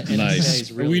 Yeah. Nice.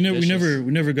 But we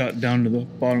never got down to the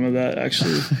bottom of that.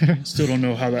 Actually, still don't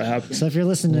know how that happened. So if you're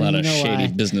listening, A lot you of know shady why.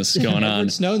 business going on.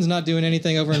 Edward Snowden's not doing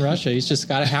anything over in Russia. He's just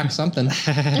got to hack something.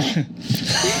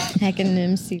 Hacking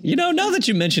them CD. You know, now that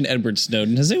you mentioned Edward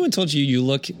Snowden, has anyone told you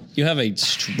you have a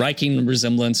striking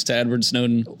resemblance to Edward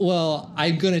Snowden? Well,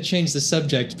 I'm going to change the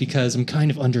subject because I'm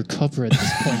kind of undercover cover at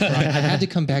this point, Brian. I had to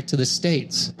come back to the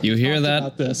States. You hear Talked that?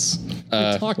 about this.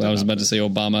 I was about to say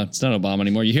Obama. It's not Obama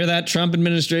anymore. You hear that, Trump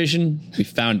administration? We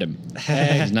found him.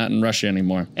 He's not in Russia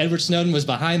anymore. Edward Snowden was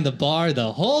behind the bar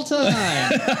the whole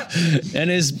time. And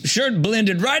his shirt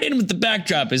blended right in with the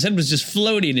backdrop. His head was just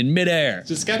floating in midair.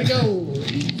 Just gotta go.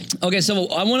 Okay, so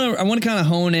I want to kind of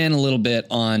hone in a little bit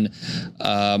on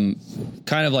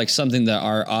kind of like something that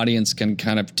our audience can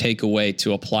kind of take away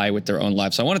to apply with their own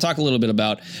life. So I want to talk a little bit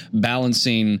about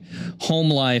balancing home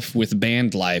life with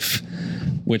band life,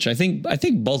 which I think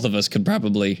both of us could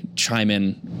probably chime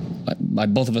in. By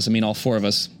both of us, I mean all four of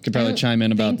us could probably chime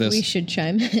in about this. We should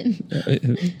chime in.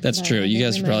 That's true. You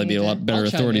guys would probably be a lot better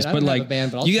I'll chime authorities. in. I But don't have like a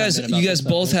band, but I'll you chime guys, in about you this guys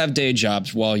both subject. have day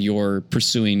jobs while you're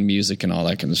pursuing music and all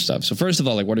that kind of stuff. So first of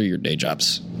all, like, what are your day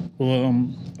jobs? Well,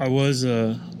 I was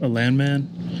a landman.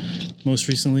 Most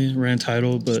recently, ran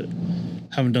Tidal, but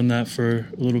haven't done that for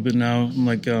a little bit now. I'm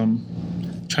like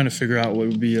trying to figure out what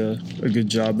would be a good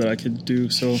job that I could do.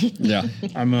 So Yeah,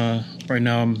 I'm right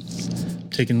now I'm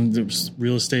taking the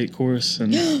real estate course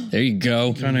and there you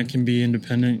go. kind of can be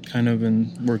independent, kind of,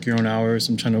 and work your own hours.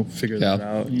 I'm trying to figure that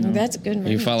out. You know, That's a good. Are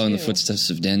you following the footsteps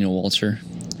of Daniel Walter?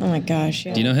 Oh my gosh!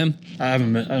 Yeah. Do you know him? I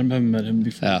haven't met him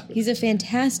before. Yeah. He's a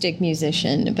fantastic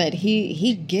musician, but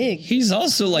he gigs. He's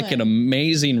also like an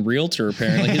amazing realtor,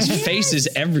 apparently. His face is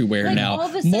everywhere Like, now. all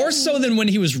of a More sudden- so than when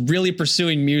he was really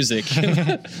pursuing music.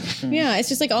 Yeah, it's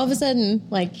just like all of a sudden,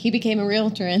 like he became a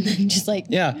realtor, and then just like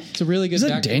Yeah. It's a really good Is that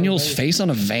backdoor Daniel's way. face on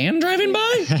a van driving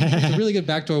by? It's a really good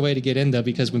backdoor way to get in, though,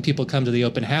 because when people come to the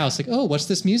open house, like, oh, what's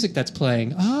this music that's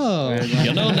playing? Oh,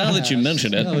 You know, now that you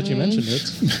mention it, now that you mentioned it,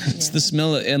 it's the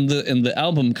smell, and the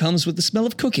album comes with the smell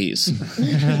of cookies.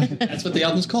 that's what the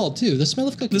album's called too. The smell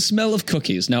of cookies. The smell of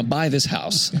cookies. Now buy this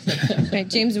house. Right,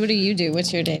 James, what do you do?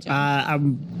 What's your day job?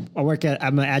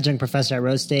 I'm an adjunct professor at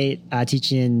Rose State,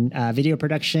 teaching video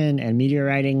production and media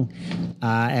writing,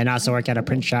 and I also work at a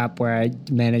print shop where I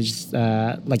manage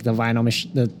like the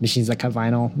the machines that cut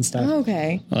vinyl and stuff.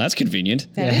 Okay, Well, that's convenient.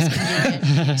 that is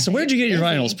convenient. So where'd you get your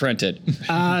vinyls printed?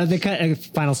 They cut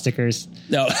vinyl stickers.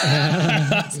 No,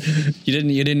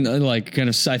 you didn't like kind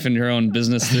of siphon your own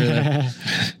business through there.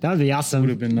 That would be awesome. Would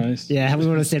have been nice. Yeah, we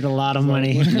would have saved a lot of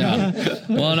money. Yeah.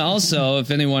 Well, and also, if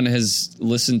anyone has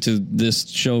listened to this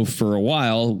show for a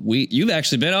while, you've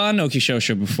actually been on Oki Show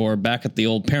before, back at the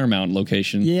old Paramount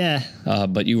location. Yeah.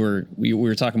 But we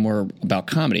were talking more about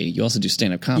comedy. You also do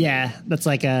stand up comedy. Yeah, that's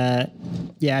like I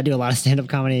do a lot of stand-up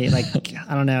comedy. Like,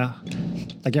 I don't know,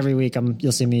 like every week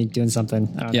you'll see me doing something.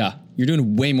 I don't know. Yeah, you're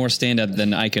doing way more stand-up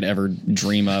than I could ever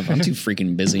dream of. I'm too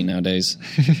freaking busy nowadays.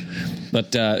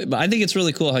 But I think it's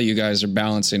really cool how you guys are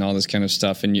balancing all this kind of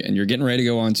stuff, and you're getting ready to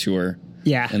go on tour.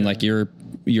 Yeah. And like you're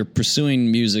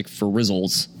pursuing music for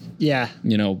Rizzles. Yeah.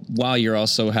 You know, while you're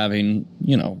also having,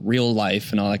 you know, real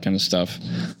life and all that kind of stuff.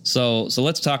 So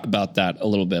let's talk about that a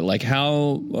little bit. Like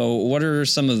what are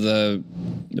some of the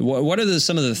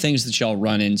things that y'all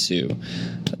run into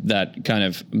that kind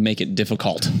of make it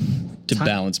difficult to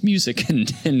balance music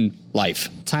and life?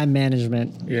 Time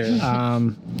management. Yeah.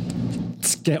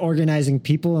 Organizing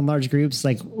people in large groups.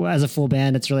 Like as a full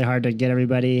band, it's really hard to get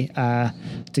everybody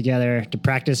together to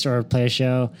practice or play a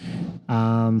show.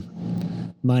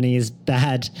 Money is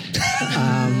bad.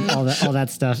 All that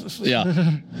stuff. Yeah.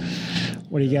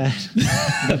 What do you got?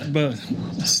 but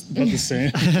it's about the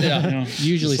same. Yeah. You know,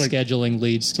 Usually, just like- scheduling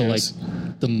leads to Yes.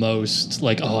 like the most.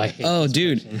 Like, I hate. Oh, this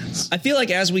dude. person. I feel like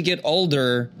as we get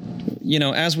older, you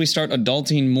know, as we start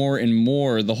adulting more and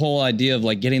more, the whole idea of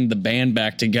like getting the band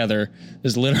back together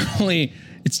is literally,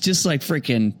 it's just like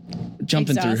freaking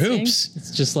jumping through Exhausting. hoops.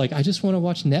 It's just like I just want to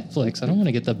watch Netflix. I don't want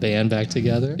to get the band back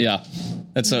together. Yeah.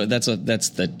 That's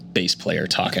the bass player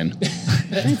talking.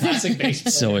 Classic bass.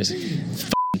 It's always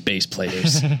f***ing bass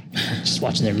players. Just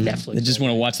watching their Netflix. They just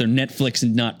want to watch their Netflix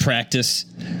and not practice.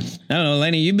 I don't know,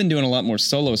 Laney, you've been doing a lot more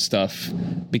solo stuff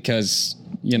because,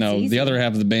 you know, It's easy. the other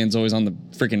half of the band's always on the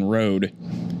freaking road.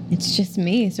 It's just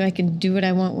me, so I can do what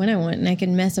I want when I want, and I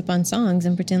can mess up on songs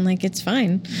and pretend like it's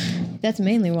fine. That's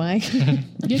mainly why.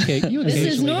 You This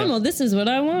is normal. This is what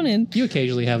I wanted. You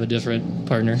occasionally have a different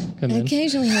partner come I in.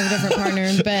 occasionally have a different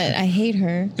partner, but I hate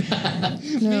her.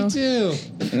 No. Me too.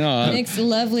 No, Nick's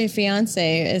lovely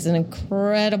fiance is an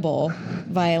incredible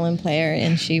violin player,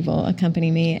 and she will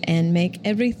accompany me and make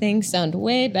everything sound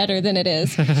way better than it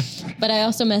is. But I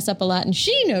also mess up a lot, and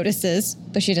she notices,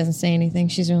 but she doesn't say anything.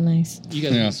 She's real nice. You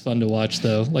guys, it was fun to watch,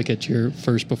 though, like at your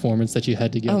first performance that you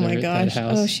had together Oh my at gosh! that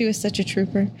house. Oh, she was such a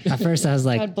trooper. At first, I was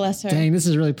like, God bless her. dang, this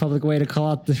is a really public way to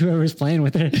call out whoever's playing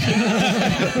with her.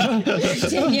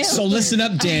 Danielle, So listen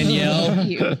up, Danielle.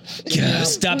 you. Yeah,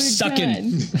 stop We're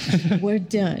sucking. done. We're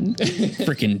done.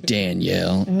 Freaking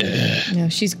Danielle. No,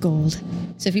 she's gold.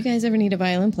 So if you guys ever need a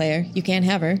violin player, you can't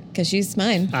have her because she's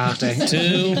mine.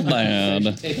 Too bad.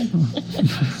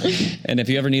 And if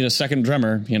you ever need a second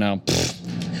drummer, you know.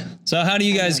 So how do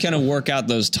you guys kind of work out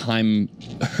those time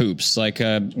hoops? Like,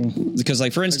 because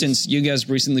like for instance, you guys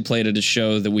recently played at a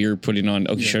show that we were putting on,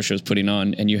 Show's putting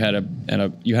on, and you had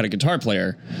a guitar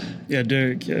player Yeah,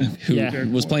 Derek. Yeah, who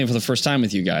Derek was playing for the first time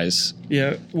with you guys.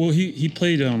 Yeah, well, he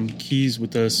played keys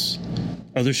with us,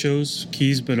 other shows,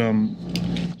 keys, but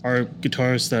our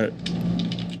guitarist that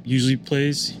usually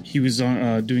plays, he was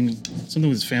on doing something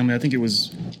with his family. I think it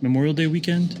was Memorial Day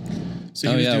weekend.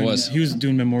 So he was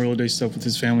doing Memorial Day stuff with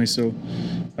his family. So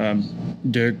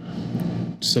Derek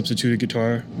substituted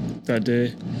guitar that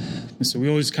day, and so we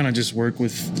always kind of just work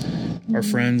with our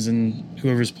friends and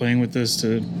whoever's playing with us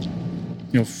to,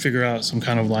 figure out some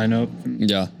kind of lineup.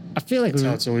 Yeah. I feel like That's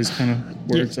how it's always kind of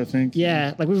works, I think.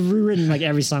 Yeah, like we've rewritten like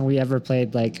every song we ever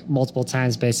played like multiple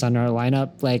times based on our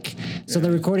lineup. Like, so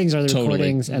the recordings are the Totally.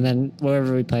 recordings, and then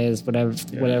whatever we play is whatever.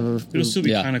 It'll still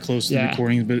be kind of close to the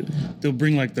recordings, but they'll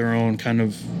bring like their own kind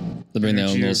of. They bring their own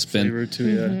energy little or spin. flavor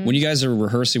to it. When you guys are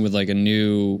rehearsing with like a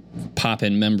new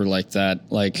pop-in member like that,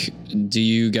 like, do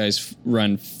you guys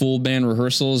run full band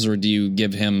rehearsals, or do you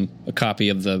give him a copy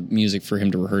of the music for him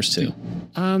to rehearse to?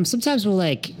 Sometimes we'll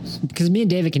because me and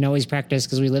David can always practice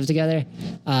because we live together,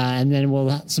 and then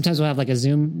sometimes we'll have like a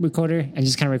Zoom recorder and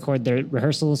just kind of record the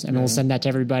rehearsals, and then we'll send that to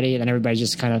everybody, and then everybody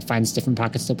just kind of finds different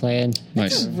pockets to play in.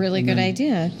 Nice. Really good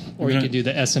idea. Or you could do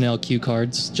the SNL cue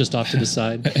cards just off to the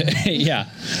side. Yeah.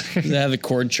 They have the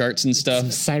chord charts and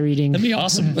stuff. Sight reading. That'd be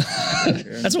awesome.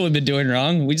 That's what we've been doing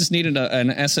wrong. We just needed an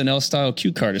SNL style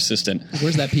cue card assistant.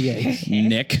 Where's that PA?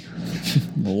 Nick,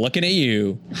 looking at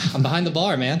you. I'm behind the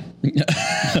bar, man.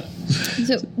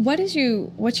 So what's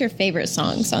your favorite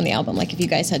songs on the album? Like if you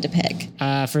guys had to pick.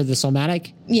 For the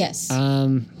Soulmatic, Yes.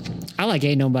 I like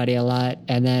Ain't Nobody a lot,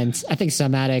 and then I think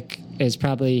Soulmatic is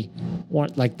probably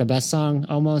like the best song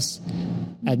almost,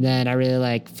 and then I really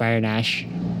like Fire and Ash.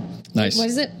 Nice. What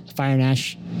is it? Fire and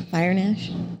Ash. Fire and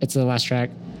Ash? It's the last track.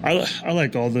 I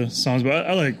like all the songs, but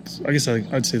I'd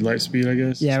say Lightspeed, I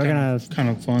guess. Yeah, It's kind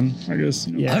of fun, I guess.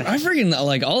 Yeah. I freaking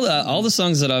like all the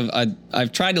songs that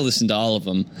I've tried to listen to all of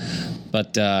them,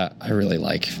 but I really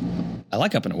like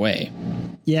Up and Away.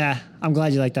 Yeah, I'm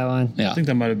glad you like that one. Yeah, I think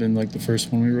that might have been like the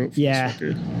first one we wrote for Yeah. this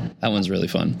record. that one's really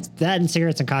fun. That and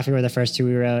Cigarettes and Coffee were the first two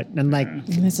we wrote, and like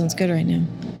That sounds good right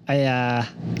now.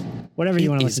 whatever you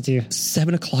want to listen to.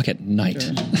 7:00 at night.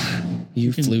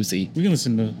 You floozy. We can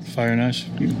listen to Fire and Ash.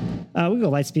 We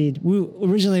go Lightspeed. We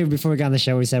originally, before we got on the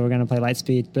show, we said we're going to play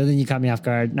Lightspeed, but then you caught me off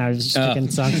guard, and I was just picking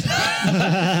songs.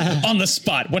 On the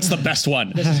spot. What's the best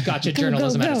one? This is gotcha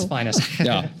journalism at its go. finest.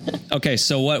 Yeah. Okay,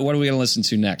 so what are we gonna listen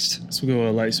to next? So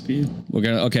we'll go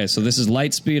Lightspeed. So this is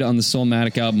Lightspeed on the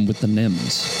Soulmatic album with the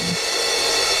Nims.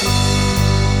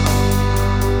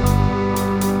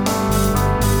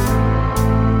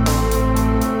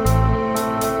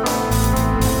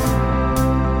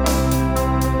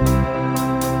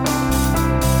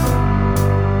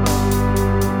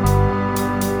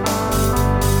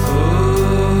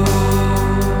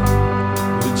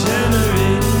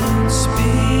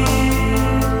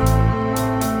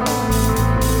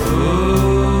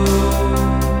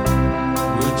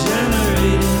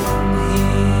 Generating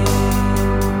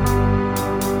heat.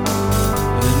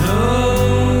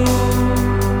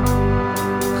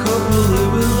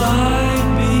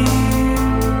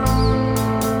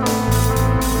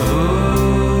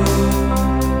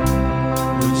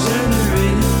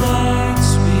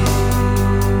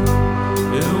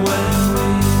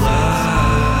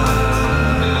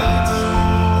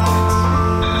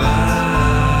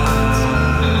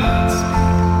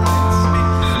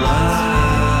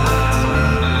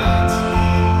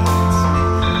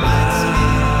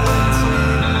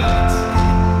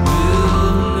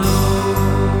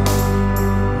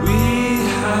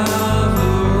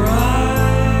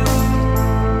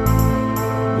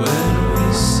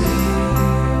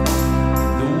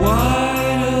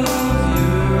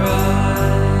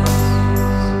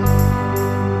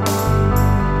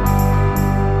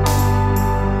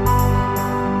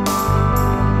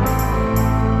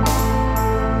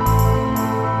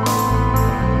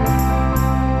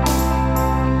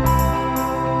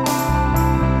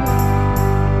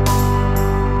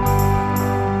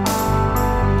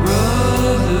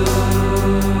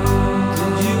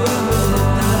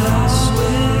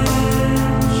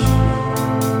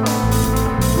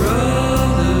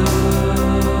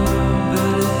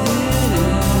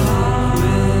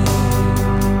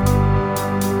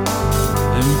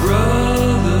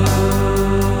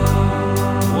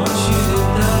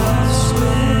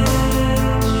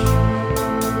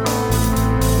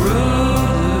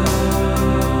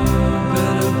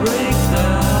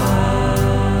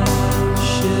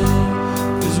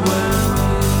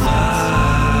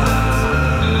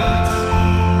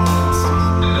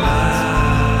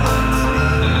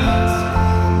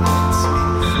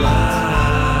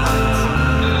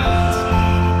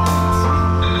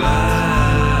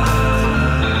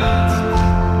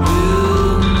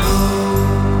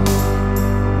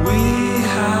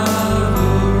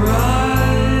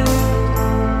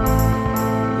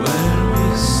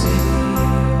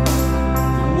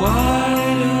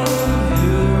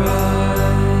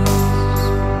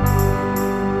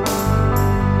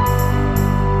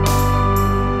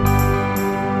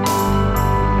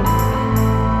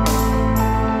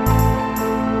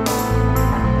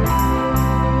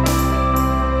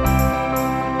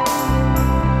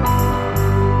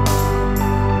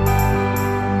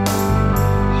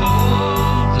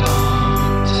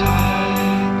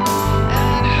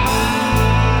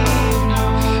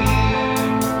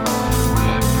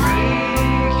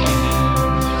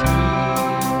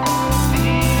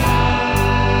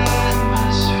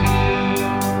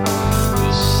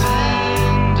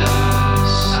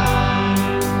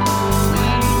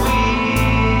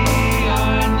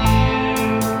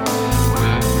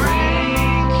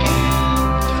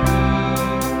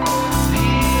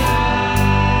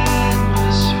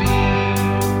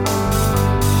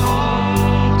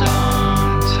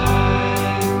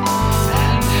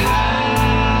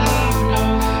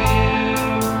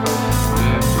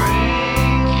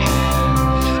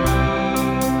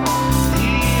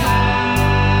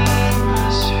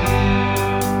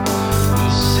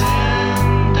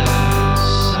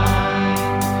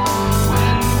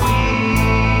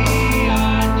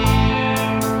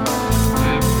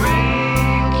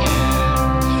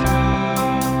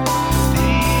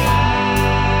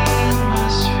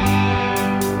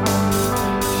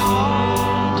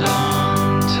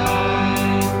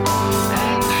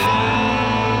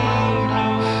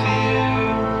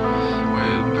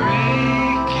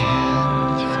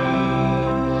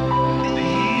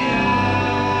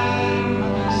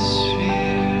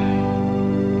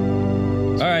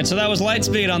 So that was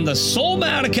Lightspeed on the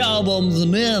Soulmatic album, The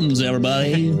Mims,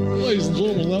 everybody.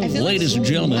 Ladies and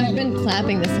gentlemen. I've been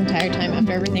clapping this entire time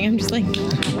after everything. I'm just like,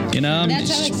 You know,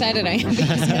 that's how excited I am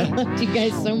because I love you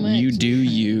guys so much. you do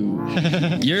you.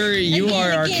 You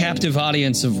are our captive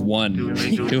audience of one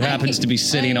who happens to be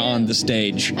sitting on the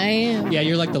stage. I am. Yeah,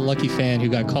 you're like the lucky fan who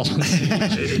got called on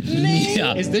stage.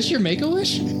 Yeah. Is this your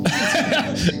Make-A-Wish?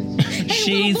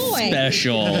 She's little boy.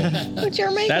 special. What's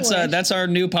your make That's our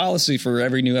new policy for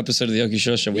every new episode of the Okie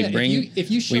Show. We Yeah, if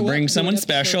you show we up bring to someone an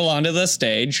episode- special onto the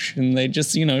stage, and they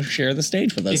just share the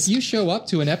stage with us. If you show up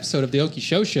to an episode of the Okie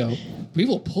Show, we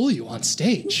will pull you on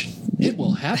stage. It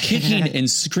will happen. Kicking and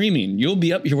screaming, you'll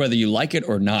be up here whether you like it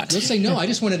or not. You'll say, no, I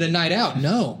just wanted a night out.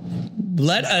 No.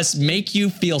 Let us make you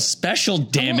feel special.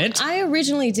 Damn it! I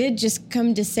originally did just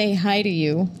come to say hi to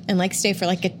you and like stay for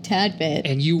like a tad bit.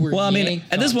 And you were Well, I mean,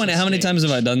 yanked at this point, onto how many stage. times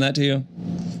have I done that to you?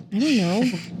 I don't know.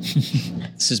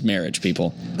 This is marriage,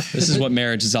 people. This is what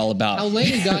marriage is all How about.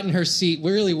 Lady got in her seat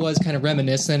really was kind of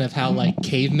reminiscent of how like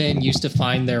cavemen used to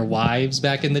find their wives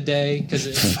back in the day, because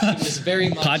it was very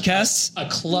much Podcasts? a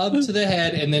club to the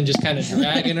head and then just kind of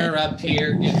dragging her up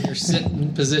here in her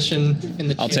sitting position in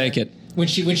the chair. I'll take it. When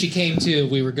she came to,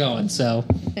 we were going. So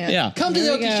Yeah. come to the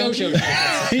There we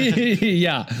Okie go. Show.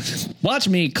 Yeah. Watch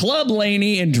me club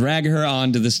Lainey and drag her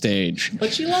onto the stage.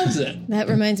 But she loves it. That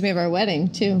reminds me of our wedding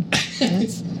too.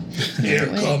 Yes. Here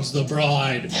comes the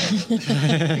bride.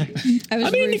 I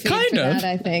was mean, rooted kind for of. that,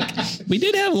 I think. We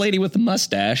did have a lady with a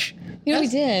mustache. Yeah, we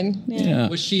did. Yeah. Yeah.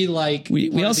 Was she like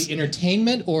We part also- of the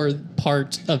entertainment or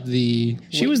part of the?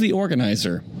 She was the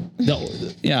organizer.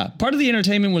 Yeah. Part of the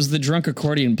entertainment was the drunk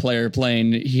accordion player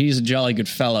playing He's a Jolly Good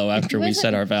Fellow after we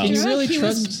said our vows. Can you really he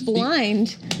trust- was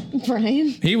blind, Brian.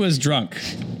 He was drunk.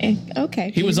 Okay.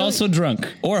 He was also drunk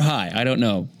or high. I don't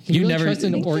know. you really trust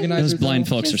an organizer, Those blind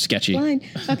though? folks are sketchy. blind.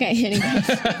 Okay.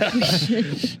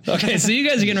 Anyways. Okay, so you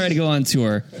guys are getting ready to go on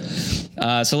tour.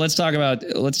 So let's talk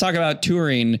about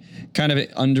touring, kind of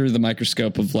under the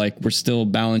microscope of like we're still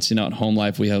balancing out home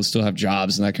life. We still have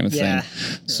jobs and that kind of Yeah.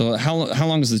 thing. So how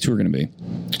long is the tour going to be?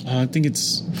 I think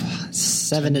it's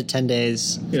 7 to 10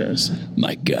 days. yes.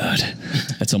 My God,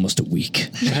 that's almost a week.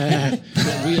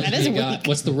 What wheels That is you a got?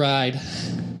 What's the ride?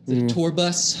 Is it a tour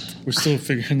bus? We're still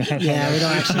figuring that out. Yeah, we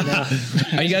don't actually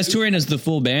know. Are you guys touring as the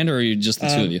full band, or are you just the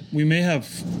two of you? We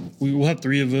will have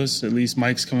three of us at least.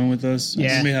 Mike's coming with us.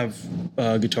 Yeah. We may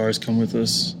have guitars come with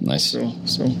us. Nice. So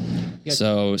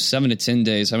So 7 to 10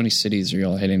 days. How many cities are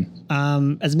y'all hitting?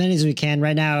 As many as we can.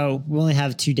 Right now, we only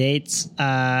have 2 dates.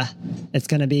 It's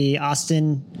going to be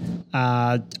Austin,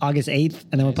 August 8th,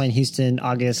 and then we're playing Houston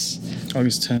August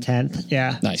August 10th. 10th.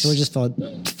 Yeah. Nice. So we're just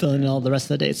filling all the rest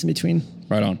of the dates in between.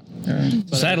 Right on.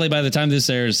 Sadly, by the time this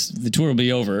airs, the tour will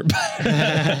be over.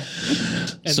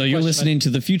 So you're listening to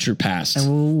the future past.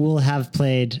 We'll have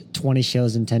played 20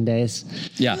 shows in 10 days.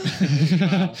 Yeah.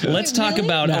 Let's talk really?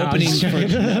 about opening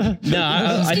for.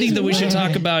 No, I think that we should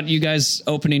talk about you guys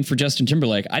opening for Justin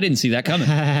Timberlake. I didn't see that coming.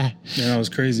 Yeah, that was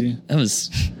crazy. That was,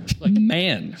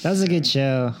 man. That was a good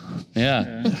show.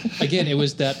 Yeah. Again, it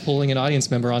was that pulling an audience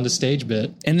member onto stage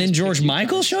bit. And then George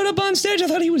Michael showed up on stage. I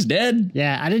thought he was dead.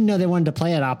 Yeah, I didn't know they wanted to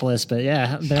play at Opolis, but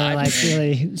yeah, they were like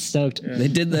really stoked.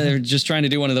 They're just trying to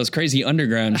do one of those crazy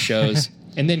underground shows.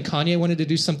 And then Kanye wanted to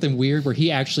do something weird where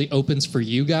he actually opens for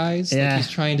you guys. Yeah. Like he's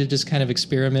trying to just kind of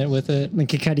experiment with it. When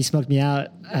Kid Cudi smoked me out,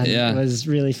 and Yeah. it was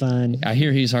really fun. I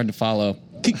hear he's hard to follow.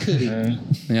 Kid Cudi.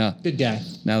 Yeah. Good guy.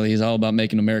 Now that he's all about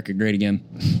making America great again.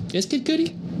 Is Kid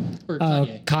Cudi? Or Oh,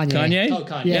 Kanye? Kanye. Kanye? Oh,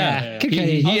 Kanye. Yeah. Kid He,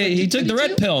 Cudi. he, he took the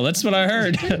red pill. That's what I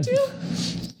heard.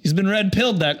 He's been red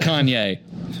pilled, that Kanye.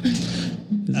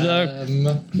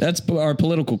 That's our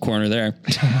political corner there.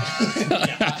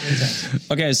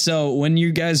 Okay, so when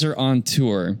you guys are on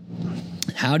tour,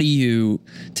 how do you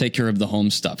take care of the home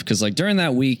stuff? Because like during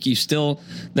that week,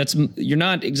 you're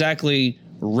not exactly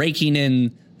raking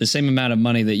in the same amount of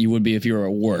money that you would be if you were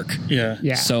at work. Yeah.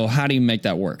 Yeah. So how do you make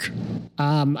that work?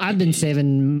 I've been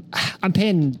saving. I'm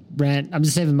paying rent. I'm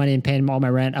just saving money and paying all my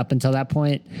rent up until that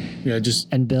point, Yeah. Just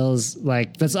and bills.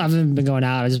 Like I haven't been going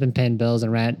out. I've just been paying bills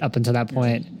and rent up until that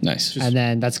point. Nice. And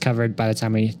then that's covered by the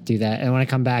time we do that. And when I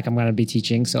come back, I'm going to be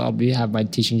teaching, so I'll have my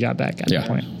teaching job back at Yeah. that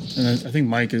point. and I think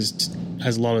Mike has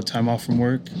a lot of time off from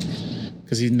work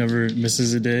because he never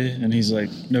misses a day, and he's like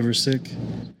never sick.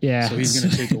 Yeah. So he's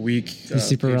gonna take a week.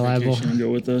 super paid reliable. vacation and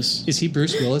go with us. Is he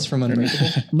Bruce Willis from Unbreakable?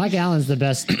 Mike Allen's the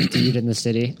best dude in the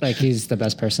city. Like, he's the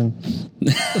best person.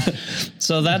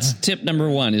 So that's tip number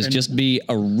 1 is just be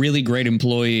a really great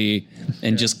employee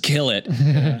and just kill it.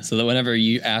 So that whenever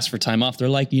you ask for time off, they're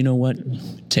like, you know what?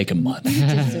 Take a month.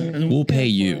 We'll pay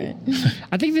you.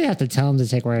 I think they have to tell him to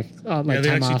take work, like Yeah, they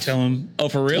time actually off. tell him. Oh,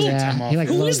 for real? Yeah, he like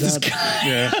Who loads is this up. guy?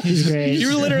 Yeah. He's great.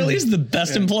 You literally is the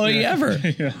best employee ever.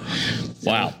 Yeah.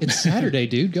 Wow. It's Saturday,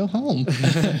 dude. Go home.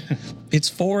 It's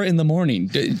 4 a.m.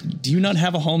 Do you not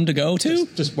have a home to go to?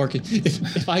 Just working.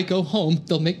 If I go home,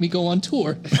 they'll make me go on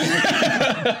tour.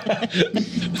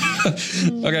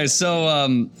 Okay,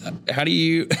 so how do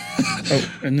you?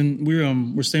 Oh, and then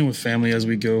we're staying with family as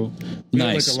we go. We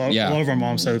have, Nice, like yeah. a lot of our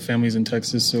mom's side of the family's in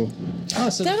Texas, so Oh,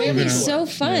 so That the would be family- so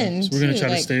fun. so we're gonna too, try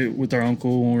to like- stay with our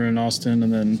uncle when we're in Austin,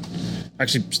 and then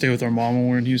actually stay with our mom when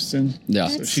we're in Houston. Yeah.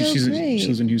 So That's she so great.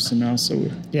 lives in Houston now, so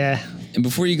we're, Yeah. And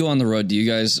before you go on the road, are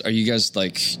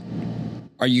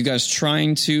you guys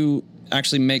trying to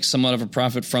actually make somewhat of a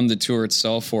profit from the tour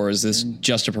itself, or is this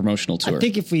just a promotional tour? I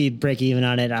think if we break even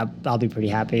on it, I'll be pretty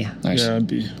happy. Nice. yeah, I'd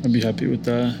be happy with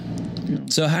that.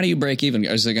 So how do you break even?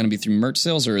 Is it going to be through merch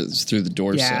sales or is it through the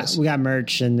door Yeah, sales? we got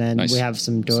merch, and then Nice. we have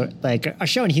some like a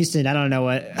show in Houston. I don't know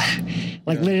what,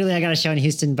 literally, I got a show in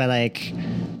Houston by like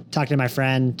talking to my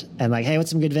friend and like, hey,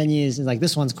 what's some good venues? And like,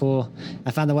 this one's cool.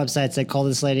 I found the website, said call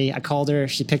this lady. I called her.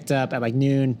 She picked up at like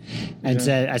noon and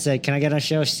I said, can I get on a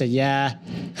show? She said, yeah.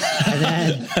 And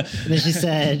then she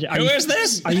said, Who is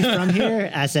this? Are you from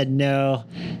here? I said no.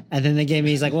 And then they gave me,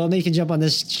 he's like, well, maybe you can jump on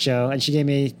this show. And she gave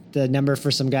me the number for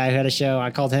some guy who had a show.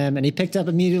 I called him and he picked up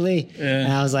immediately. Yeah.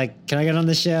 And I was like, can I get on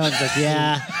this show? I was like,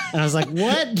 yeah. And I was like,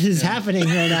 what is happening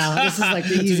right now? This is like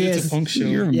the It's easiest. a punk show.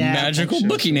 You're a Yeah, magical punk show.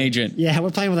 booking agent. Yeah, we're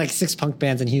playing with like 6 punk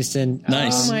bands in Houston.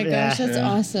 Nice. Oh my gosh, that's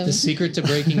awesome. The secret to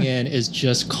breaking in is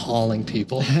just calling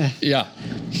people. Yeah.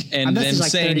 And I then messaged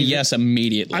like saying 30 yes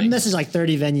immediately. I messaged like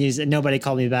 30 venues and nobody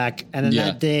called me back. And then Yeah.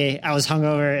 that day I was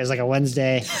hungover. It was like a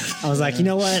Wednesday. I was like, you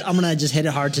know what? I'm going to just hit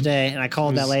it hard today. And I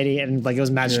called that lady and like it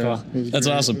was magical. Yeah, it was That's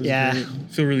great. awesome. It was Yeah. great.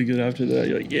 Feel really good after that.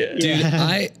 You're like, yeah. Dude,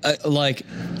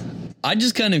 I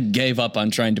just kind of gave up on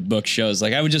trying to book shows.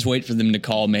 Like I would just wait for them to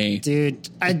call me. Dude,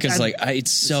 Because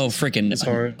it's so freaking It's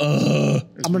hard.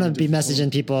 I'm going to be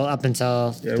messaging people up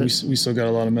until Yeah, we still got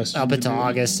a lot of messages. up to until do.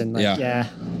 August and like, Yeah. yeah.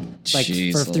 Like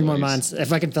Jeez for 3 more Louise. months.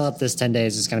 If I can fill up this 10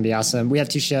 days, it's going to be awesome. We have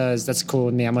 2 shows. That's cool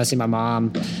with me. I'm going to see my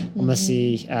mom. I'm going to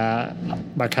see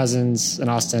my cousins in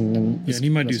Austin. And Yeah, and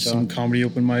he might do let's go. some comedy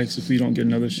open mics if we don't get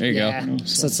another show. There you go. Yeah. know,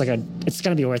 So it's like it's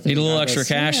going to be worth it. Need a little extra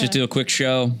regardless. cash, just do a quick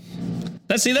show.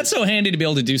 That's so handy to be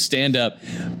able to do stand up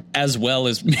as well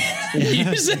as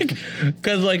music.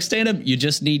 Because like stand up, you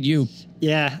just need you.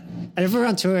 Yeah. And if we're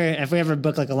on tour, if we ever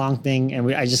book like a long thing and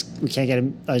we can't get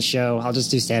a show, I'll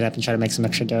just do stand up and try to make some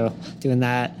extra dough doing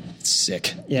that.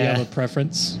 Sick. Do you Yeah. have a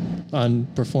preference on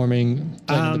performing,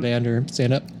 playing in the band, or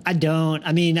stand up? I don't.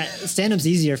 I mean, stand up's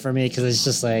easier for me because it's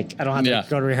just like I don't have to Yeah.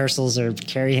 go to rehearsals or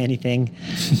carry anything.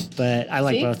 But I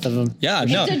like See? both of them. Yeah,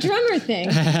 no. It's a drummer thing.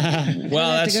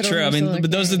 Well, have to that's go to true. I rehearsal mean, or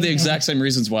but those are the carry. exact same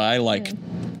reasons why I like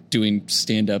doing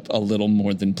stand up a little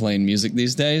more than playing music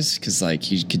these days. Because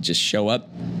like you could just show up,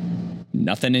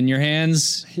 nothing in your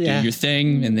hands, Yeah. do your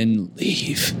thing, and then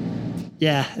leave.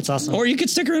 Yeah, it's awesome. Or you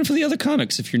could stick around for the other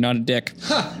comics if you're not a dick.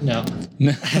 No.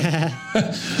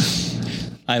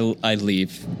 I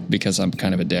leave because I'm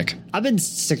kind of a dick. I've been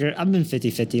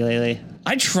 50-50 lately.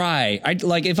 I try.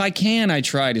 If I can, I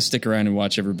try to stick around and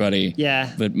watch everybody.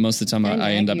 Yeah. But most of the time,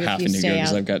 I end up having to go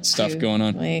because I've got stuff going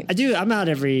on. I do. I'm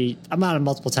out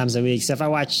multiple times a week. So if I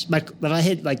watch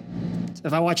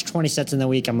if I watch 20 sets in the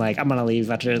week, I'm like, I'm going to leave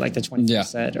after like the 20th Yeah.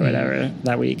 set or whatever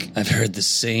that week. I've heard the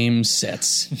same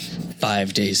sets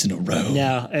 5 days in a row.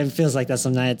 No, it feels like that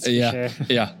some nights. For Yeah. Sure.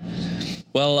 Yeah.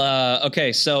 Well,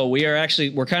 okay, so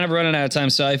we're kind of running out of time.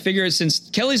 So I figured since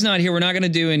Kelly's not here, we're not going to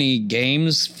do any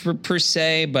games per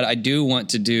se, but I do want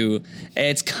to do,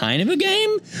 it's kind of a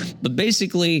game, but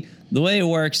basically the way it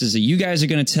works is that you guys are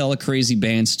going to tell a crazy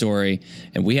band story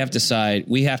and we have to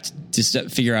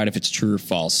figure out if it's true or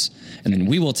false. And then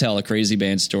we will tell a crazy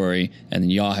band story and then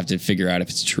y'all have to figure out if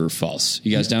it's true or false.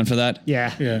 You guys down for that?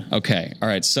 Yeah. Yeah. Okay. All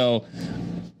right. So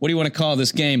what do you want to call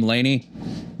this game, Laney?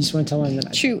 Just want to tell them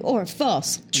that. True or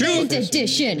false? True. Band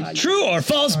edition. True or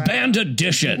false band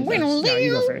edition? No,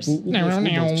 you go first.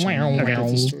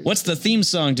 What's the theme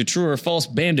song to True or False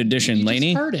Band Edition,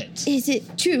 Laney? Heard it. Is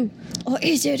it true or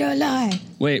is it a lie?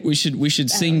 Wait, we should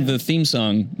sing the theme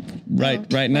song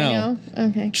right now.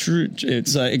 Okay. True.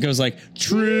 It's it goes like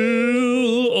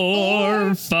true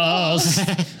or false.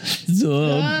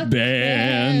 The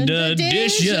band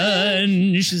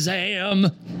edition.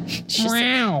 Shazam!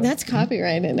 That's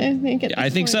copyrighted. I think. I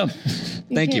think so.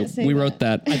 Thank you. can't say We that. wrote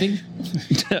that. I think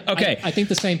Okay. I think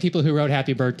the same people who wrote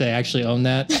Happy Birthday actually own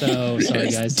that. So sorry,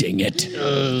 guys. Dang it.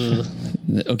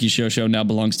 The Okie Show now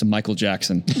belongs to Michael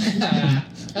Jackson.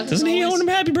 Doesn't he own him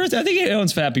Happy Birthday? I think he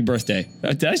owns Happy Birthday.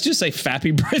 Did I just say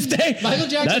Fappy Birthday? Michael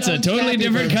Jackson That's a owns totally Fappy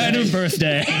different kind of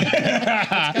birthday. One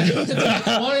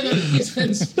of the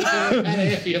reasons we're kind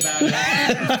of iffy about it.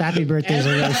 Happy birthdays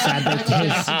are really sad Michael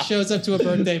birthdays. Jackson shows up to a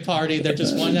birthday party. They're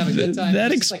just wanting to have a good time.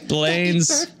 That It's like, explains.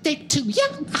 "Happy birthday to you."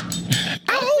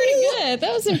 Pretty good.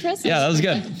 That was impressive. Yeah, that was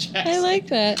good. I like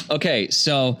that. Okay,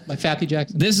 so My Fappy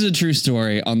Jackson. this is a true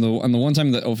story. On the one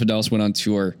time that Ophidelis went on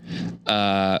tour,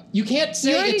 You can't You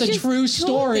say already it's a just true told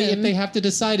story them. if they have to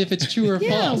decide if it's true or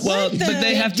false. well, What but the-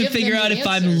 they have to Give them figure the out if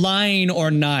I'm answer. lying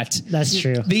or not. That's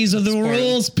true. These are the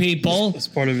rules, people. It's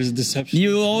part of his deception.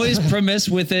 You always premise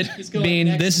with it going being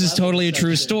next this is level totally a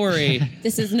true deception. story.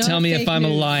 This is not Tell me if fake I'm a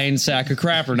news. lying sack of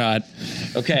crap or not.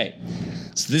 Okay.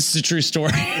 So this is a true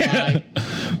story. I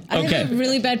Okay. have a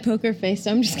really bad poker face,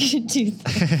 so I'm just going to do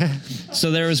that.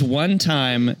 So there was one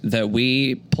time that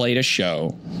we played a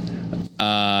show,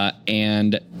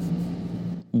 and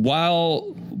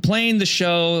while playing the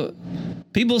show,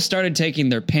 people started taking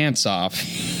their pants off,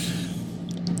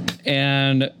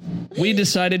 and we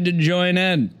decided to join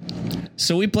in.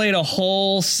 So we played a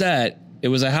whole set. It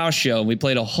was a house show. We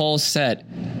played a whole set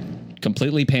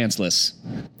completely pantsless.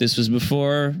 This was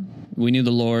before we knew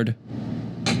the Lord.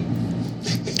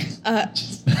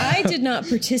 I did not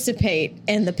participate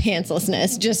in the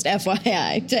pantslessness, just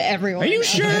FYI to everyone. Are you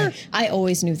sure? I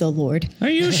always knew the Lord. Are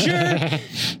you sure?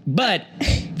 But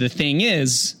the thing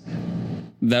is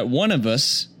that one of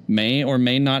us may or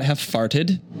may not have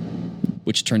farted,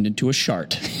 which turned into a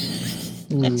shart.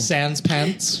 Sans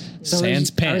pants. So Sans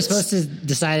Are we pants. supposed to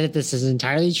decide if this is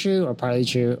entirely true or partly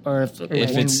true, or if If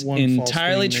one- it's one false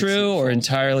entirely thing makes true it or false.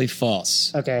 entirely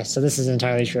false. okay, so this is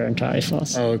entirely true or entirely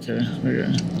false. Oh, okay.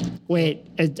 Okay. Wait,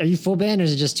 are you full band or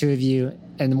is it just two of you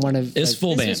and one of? It's like-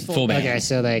 full This band. was full Full band. Okay,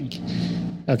 so like,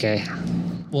 okay,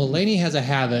 Well, Lainey has a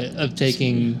habit of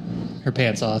taking her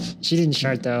pants off. she didn't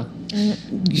shart though.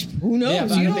 Who knows? Yeah,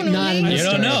 but you I don't think know. not in names. this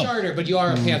You don't You're know. a starter, but you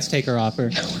are a pants taker offer.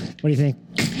 What do you think?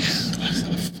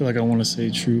 I feel like I want to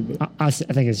say true, but I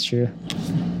think it's true.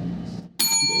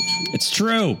 It's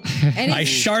true. And I it's-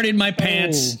 sharted my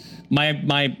pants,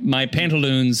 my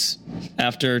pantaloons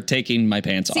after taking my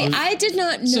pants See, off. I did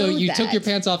not know So you that. took your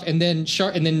pants off and then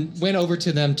went over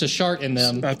to them to shart in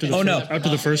them. after the Oh, no. after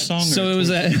the first song. So or it was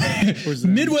towards the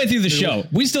end? midway through the show.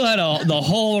 We still had the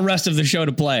whole rest of the show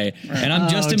to play, and I'm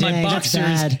just Oh, in my dang, that's boxers,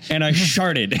 bad. and I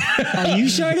sharted. Oh, you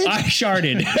sharted? I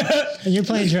sharted. And you're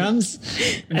playing drums?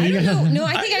 I don't know. No,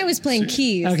 I think I was playing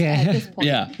keys Okay. at this point.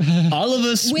 Yeah, all of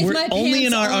us With were my only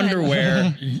in pants our on.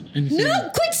 underwear. No,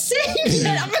 quit saying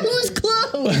that. I was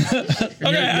close.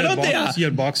 Okay, I don't think You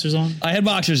had boxers on. I had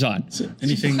boxers on.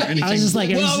 Anything? I was just like,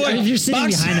 if you're sitting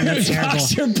behind him, that's terrible.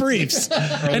 Boxer briefs,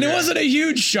 and it wasn't a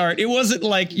huge shart. It wasn't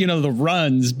like the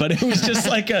runs, but it was just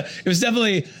like it was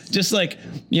definitely just like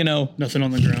nothing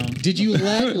on the ground. Did you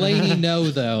let Lainey know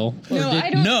though? Or No, did- I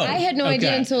don't. No. I had no idea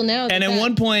Okay. until now. And at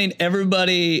one point,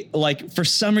 everybody, like, for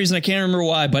some reason, I can't remember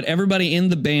why, but everybody in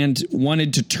the band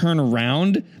wanted to turn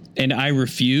around, and I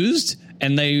refused.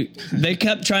 And they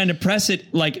kept trying to press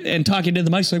it, like, and talking to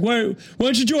the mics, like, why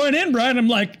don't you join in, Brian? I'm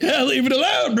like, hell, leave it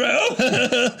alone, bro.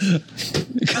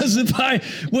 Because if I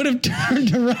would have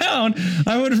turned around,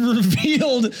 I would have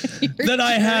revealed that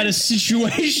I had a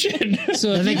situation.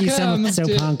 So That if make you come sound so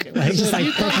to- punk. Like, just like,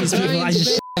 fuck these people. I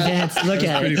just dance. Look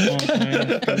at Pretty it. fun,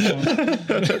 man.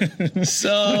 Pretty fun.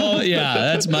 So, yeah,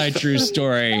 that's my true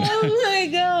story. Oh my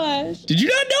gosh. Did you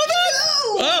not know that?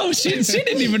 Oh, she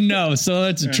didn't even know. So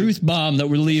it's a truth bomb that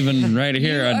we're leaving right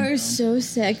here. You are so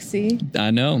sexy.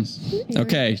 I know.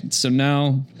 Okay, so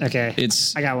now Okay.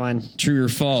 it's I got one. true or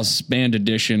false band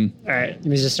edition. All right. Let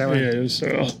me just start Yeah, with. it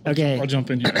was, Okay. I'll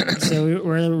jump in here. So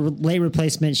we're a late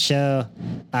replacement show,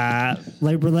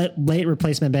 late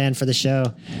replacement band for the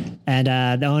show, and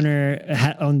the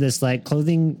owner owned this like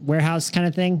clothing warehouse kind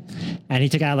of thing, and he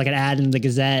took out like an ad in the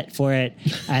Gazette for it,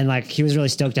 and like he was really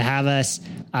stoked to have us,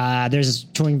 There's this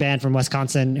touring band from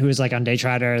Wisconsin who was like on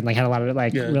Daytrider and like had a lot of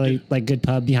like really like good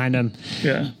pub behind them.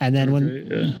 Yeah. And then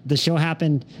when the show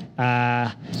happened,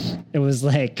 it was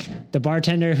like the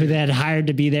bartender who they had hired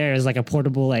to be there is like a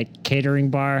portable like catering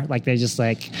bar. Like they just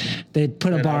like they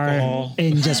put a bar alcohol.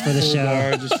 in just for the Full show.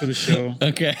 bar just for the show.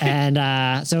 Okay.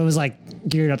 And so it was like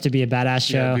geared up to be a badass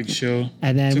show. Yeah, big show.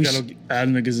 And then Took we out an ad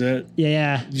in the Gazette.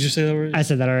 yeah. Did you say that already? I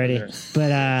said that already. Yeah.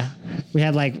 But we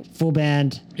had like full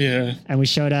band Yeah. and we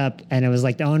showed up and it was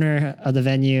like the owner of the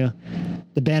venue,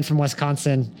 the band from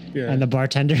Wisconsin, Yeah. and the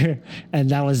bartender, and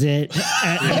that was it.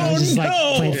 And we just like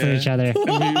played for Yeah. each other.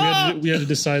 And we had to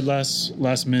decide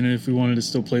last minute if we wanted to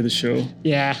still play the show,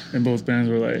 Yeah. and both bands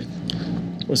were like,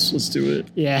 "Let's do it."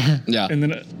 Yeah. Yeah. And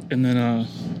then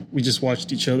we just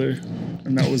watched each other,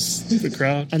 and that was the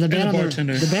crowd And the band on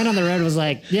bartender. the band on the road was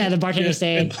like, yeah, the bartender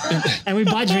stayed, and we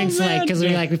bought drinks like because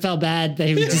we felt bad that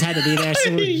he just had to be there. So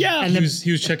Yeah. and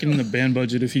he was checking in the band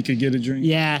budget if he could get a drink.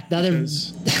 yeah, the other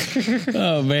Because,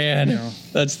 Oh man,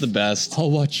 that's the best. I'll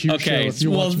watch your show Okay, if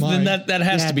you well watch mine. then that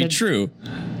has Yeah, to be but- true.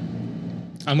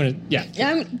 I'm gonna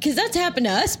Because that's happened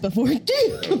to us before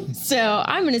too. So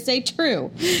I'm going to say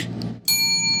true.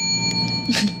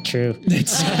 true.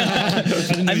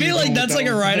 I feel like that's like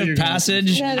a rite of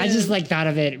passage. I just like thought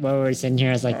of it while we were sitting here.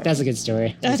 I was like, that's a good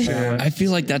story. I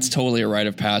feel like that's totally a rite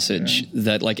of passage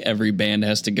that like every band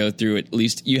has to go through. At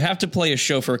least you have to play a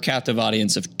show for a captive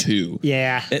audience of 2.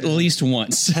 Yeah. At least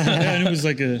once. and it was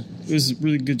a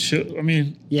really good show. I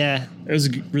mean, Yeah. it was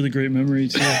a really great memory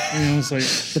too. It's like,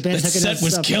 The band's That hooking set us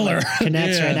was up killer. with, like,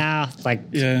 Connects Yeah. right now. Like,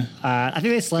 yeah, I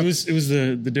think they slept. it was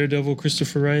the Daredevil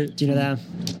Christopher Wright, Do you know them?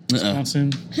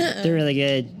 Wisconsin. They're really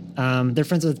good. They're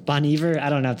friends with Bon Iver. I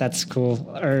don't know if that's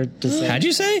cool or just. Say. How'd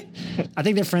you say? I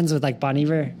think they're friends with like Bon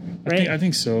Iver, right? I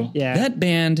think so. yeah. That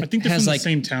band I think they're has from the like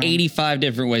same town. 85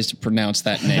 different ways to pronounce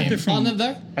that name. They're from,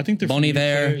 there. I think they're Bon from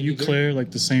Iver. Eau Claire,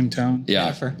 like the same town.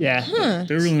 Yeah. yeah.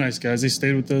 They're really nice guys. They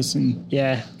stayed with us, and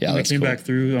Yeah. Yeah, when they that's came cool. back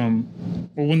through.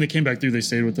 When they came back through, they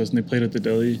stayed with us, and they played at the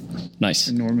deli Nice.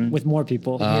 in Norman. With more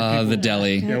people. The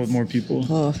deli. yeah, with more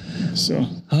people. So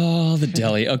Oh, the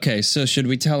deli. Okay, so should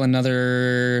we tell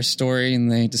another story and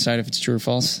they decide if it's true or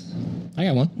false? I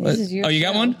got one. This is your Oh, you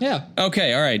got show. one? Yeah.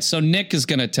 Okay, all right. So Nick is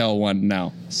going to tell one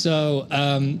now. So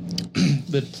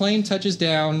the plane touches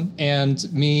down,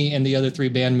 and me and the other 3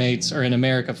 bandmates are in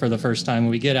America for the first time.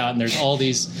 We get out, and there's all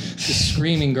these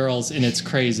screaming girls, and it's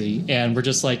crazy. And we're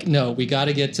just like, no, we got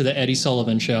to get to the Eddie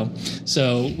Sullivan show.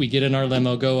 So we get in our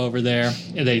limo, go over there,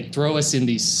 and they throw us in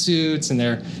these suits, and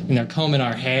they're combing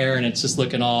our hair, and it's just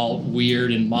looking all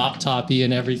weird and mop toppy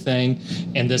and everything.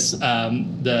 And this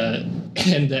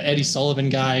the Eddie Sullivan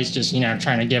guy is just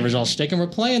trying to give us all shtick, and we're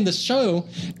playing the show,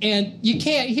 and you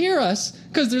can't hear us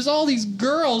because there's all these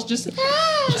girls just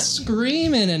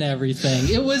screaming and everything.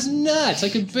 It was nuts. I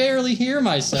could barely hear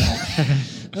myself.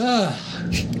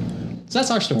 So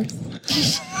that's our story.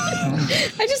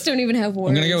 I just don't even have words.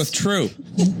 I'm going to go with true.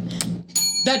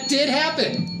 That did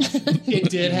happen. It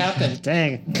did happen.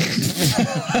 Dang.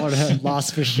 What a loss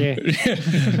for sure.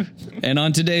 And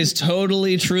on today's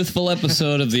totally truthful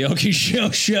episode of the Okie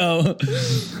Show.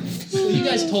 Well, you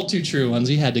guys told 2 true ones.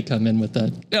 You had to come in with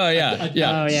a Oh, yeah.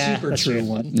 Yeah. Oh, yeah. super that's true true.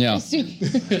 one. Yeah. A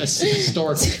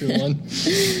historical true one.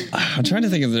 I'm trying to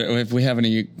think of if we have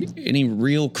any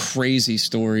real crazy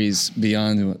stories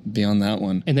beyond that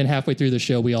one. And then halfway through the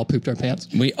show, we all pooped our pants.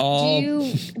 We all Do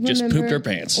you just remember pooped our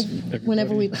pants.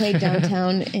 Whenever we played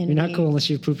downtown, and You're not cool unless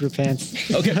you poop your pants.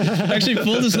 Okay, actually,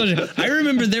 full disclosure. I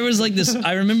remember there was like this.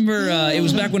 I remember it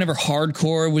was back whenever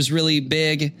hardcore was really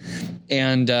big,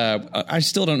 and I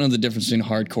still don't know the difference between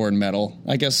hardcore and metal.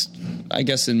 I guess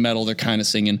in metal they're kind of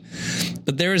singing,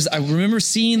 but I remember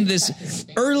seeing this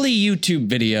early YouTube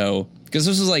video. Because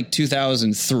this was like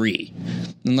 2003.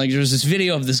 And like there was this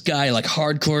video of this guy like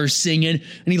hardcore singing,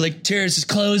 and he like tears his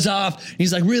clothes off. And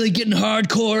he's like really getting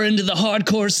hardcore into the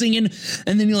hardcore singing.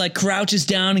 And then he like crouches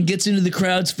down and gets into the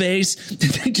crowd's face. And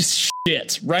then just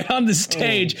shits right on the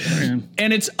stage. man.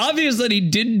 And it's obvious that he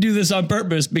didn't do this on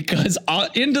purpose because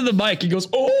into the mic he goes,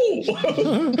 oh!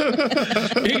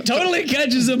 He totally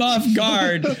catches him off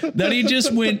guard that he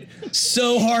just went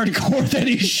so hardcore that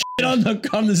he shit on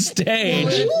the stage.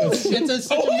 It's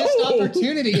such a missed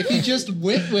opportunity. If you just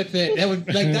went with it, that would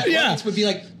that Yeah. audience would be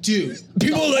like, dude,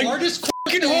 People the are like, hardest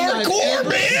fucking thing I've hardcore, ever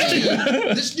man.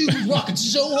 seen. This dude is rocking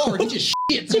so hard, he just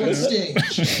shits on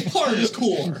stage. Hard as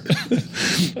core.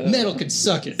 Metal could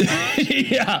suck it.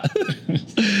 Yeah.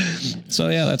 So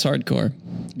yeah, that's hardcore.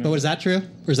 But was that true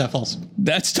or is that false?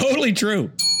 That's totally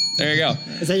true. There you go.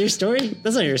 Is that your story?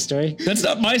 That's not your story. That's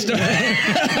not my story.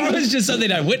 It was just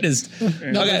something I witnessed. No,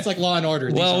 Okay. it's like Law and Order.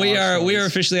 These Well, we our are stories.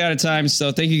 officially out of time.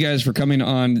 So thank you guys for coming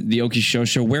on the Okie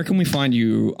Show. Where can we find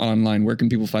you online? Where can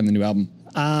people find the new album?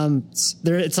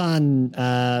 It's on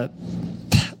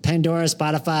Pandora,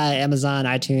 Spotify, Amazon,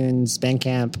 iTunes,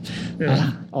 Bandcamp,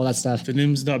 all that stuff.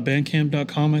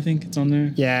 TheNims.bandcamp.com, I think it's on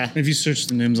there. Yeah. If you search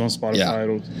the Nims on Spotify, Yeah.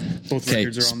 both Okay,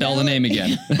 records are on spell the name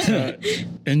again. there.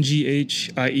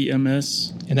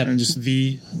 NGHIEMS. And that- And just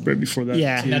the right before that.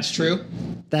 Yeah. And that's true.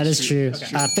 That is true.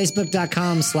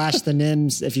 Facebook.com/the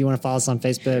Nims if you want to follow us on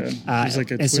Facebook. There's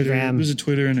like a Twitter. Instagram. There's a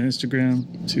Twitter and an Instagram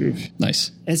too.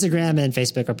 Nice. Instagram and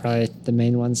Facebook are probably the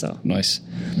main ones. So Nice.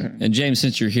 And James,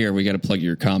 since you're here, we got to plug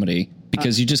your comedy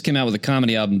because you just came out with a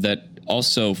comedy album that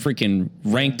also freaking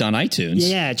ranked on iTunes.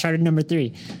 yeah, it charted number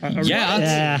 3.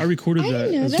 Yeah. I recorded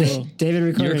that know as that. well. David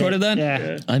recorded. You recorded it. that?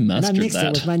 Yeah. I And I mastered mixed it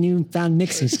with that. my newfound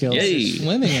mixing skills. Yay.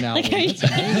 Swimming an album.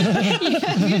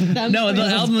 No, the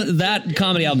album, that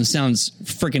comedy album sounds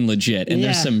freaking legit, and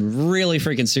there's Yeah. some really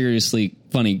freaking seriously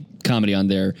funny comedy on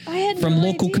there I had from no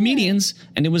local idea. comedians,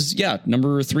 and it was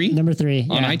number 3. Number 3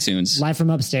 On yeah. iTunes. Live from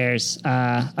Upstairs,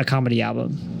 a comedy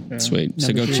album. Sweet. So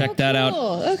Number go three. check that out.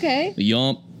 Cool. Okay.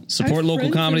 Yump. Support Our local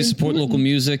friends comedy. are Support local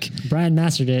music. Brian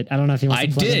mastered it. I don't know if he wants I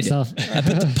to plug did. himself. I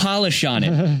put the polish on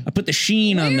it. I put the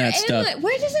sheen on that stuff.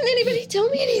 Why doesn't anybody tell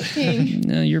me anything?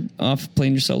 No, you're off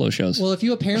playing your solo shows. Well, if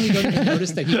you apparently don't even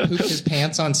notice that he pooped his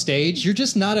pants on stage, you're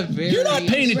just not a very. you're not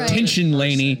paying Right. attention,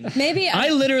 Lainey. Maybe I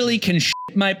literally can shit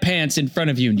my pants in front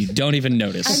of you and you don't even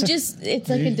notice. I'm just, it's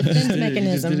like a defense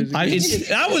mechanism.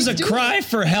 That was a cry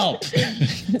for help.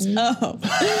 Oh,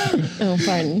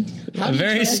 pardon. A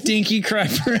very stinky cry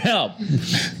for help.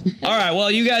 All right. Well,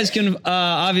 you guys can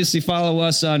obviously follow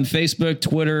us on Facebook,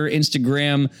 Twitter,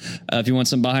 Instagram. If you want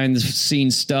some behind the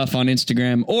scenes stuff on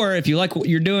Instagram, or if you like what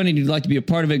you're doing and you'd like to be a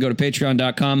part of it, go to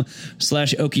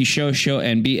patreon.com/Okie Show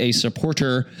and be a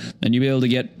supporter, and you'll be able to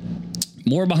get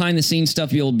more behind the scenes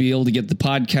stuff. You'll be able to get the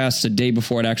podcast a day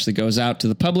before it actually goes out to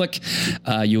the public.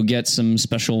 You'll get some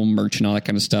special merch and all that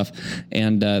kind of stuff.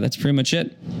 And that's pretty much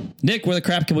it. Nick, where the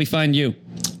crap can we find you?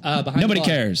 Behind Nobody the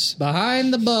bar. cares.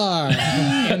 Behind the bar.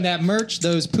 And that merch,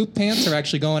 those poop pants are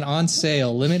actually going on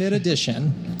sale. Limited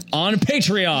edition. On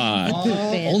Patreon.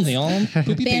 Only on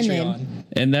Poopy Band name. Patreon.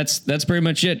 And that's pretty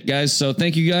much it, guys. So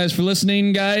thank you guys for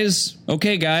listening, guys.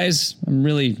 Okay, guys. I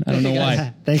don't know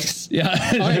why. Thanks. Yeah.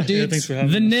 All right, Yeah, dudes. thanks for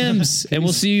having The me. Nims. And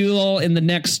we'll see you all in the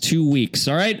next 2 weeks.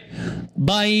 All right?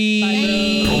 Bye.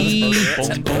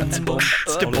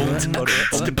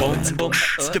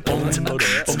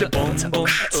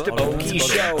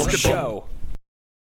 Okie Show.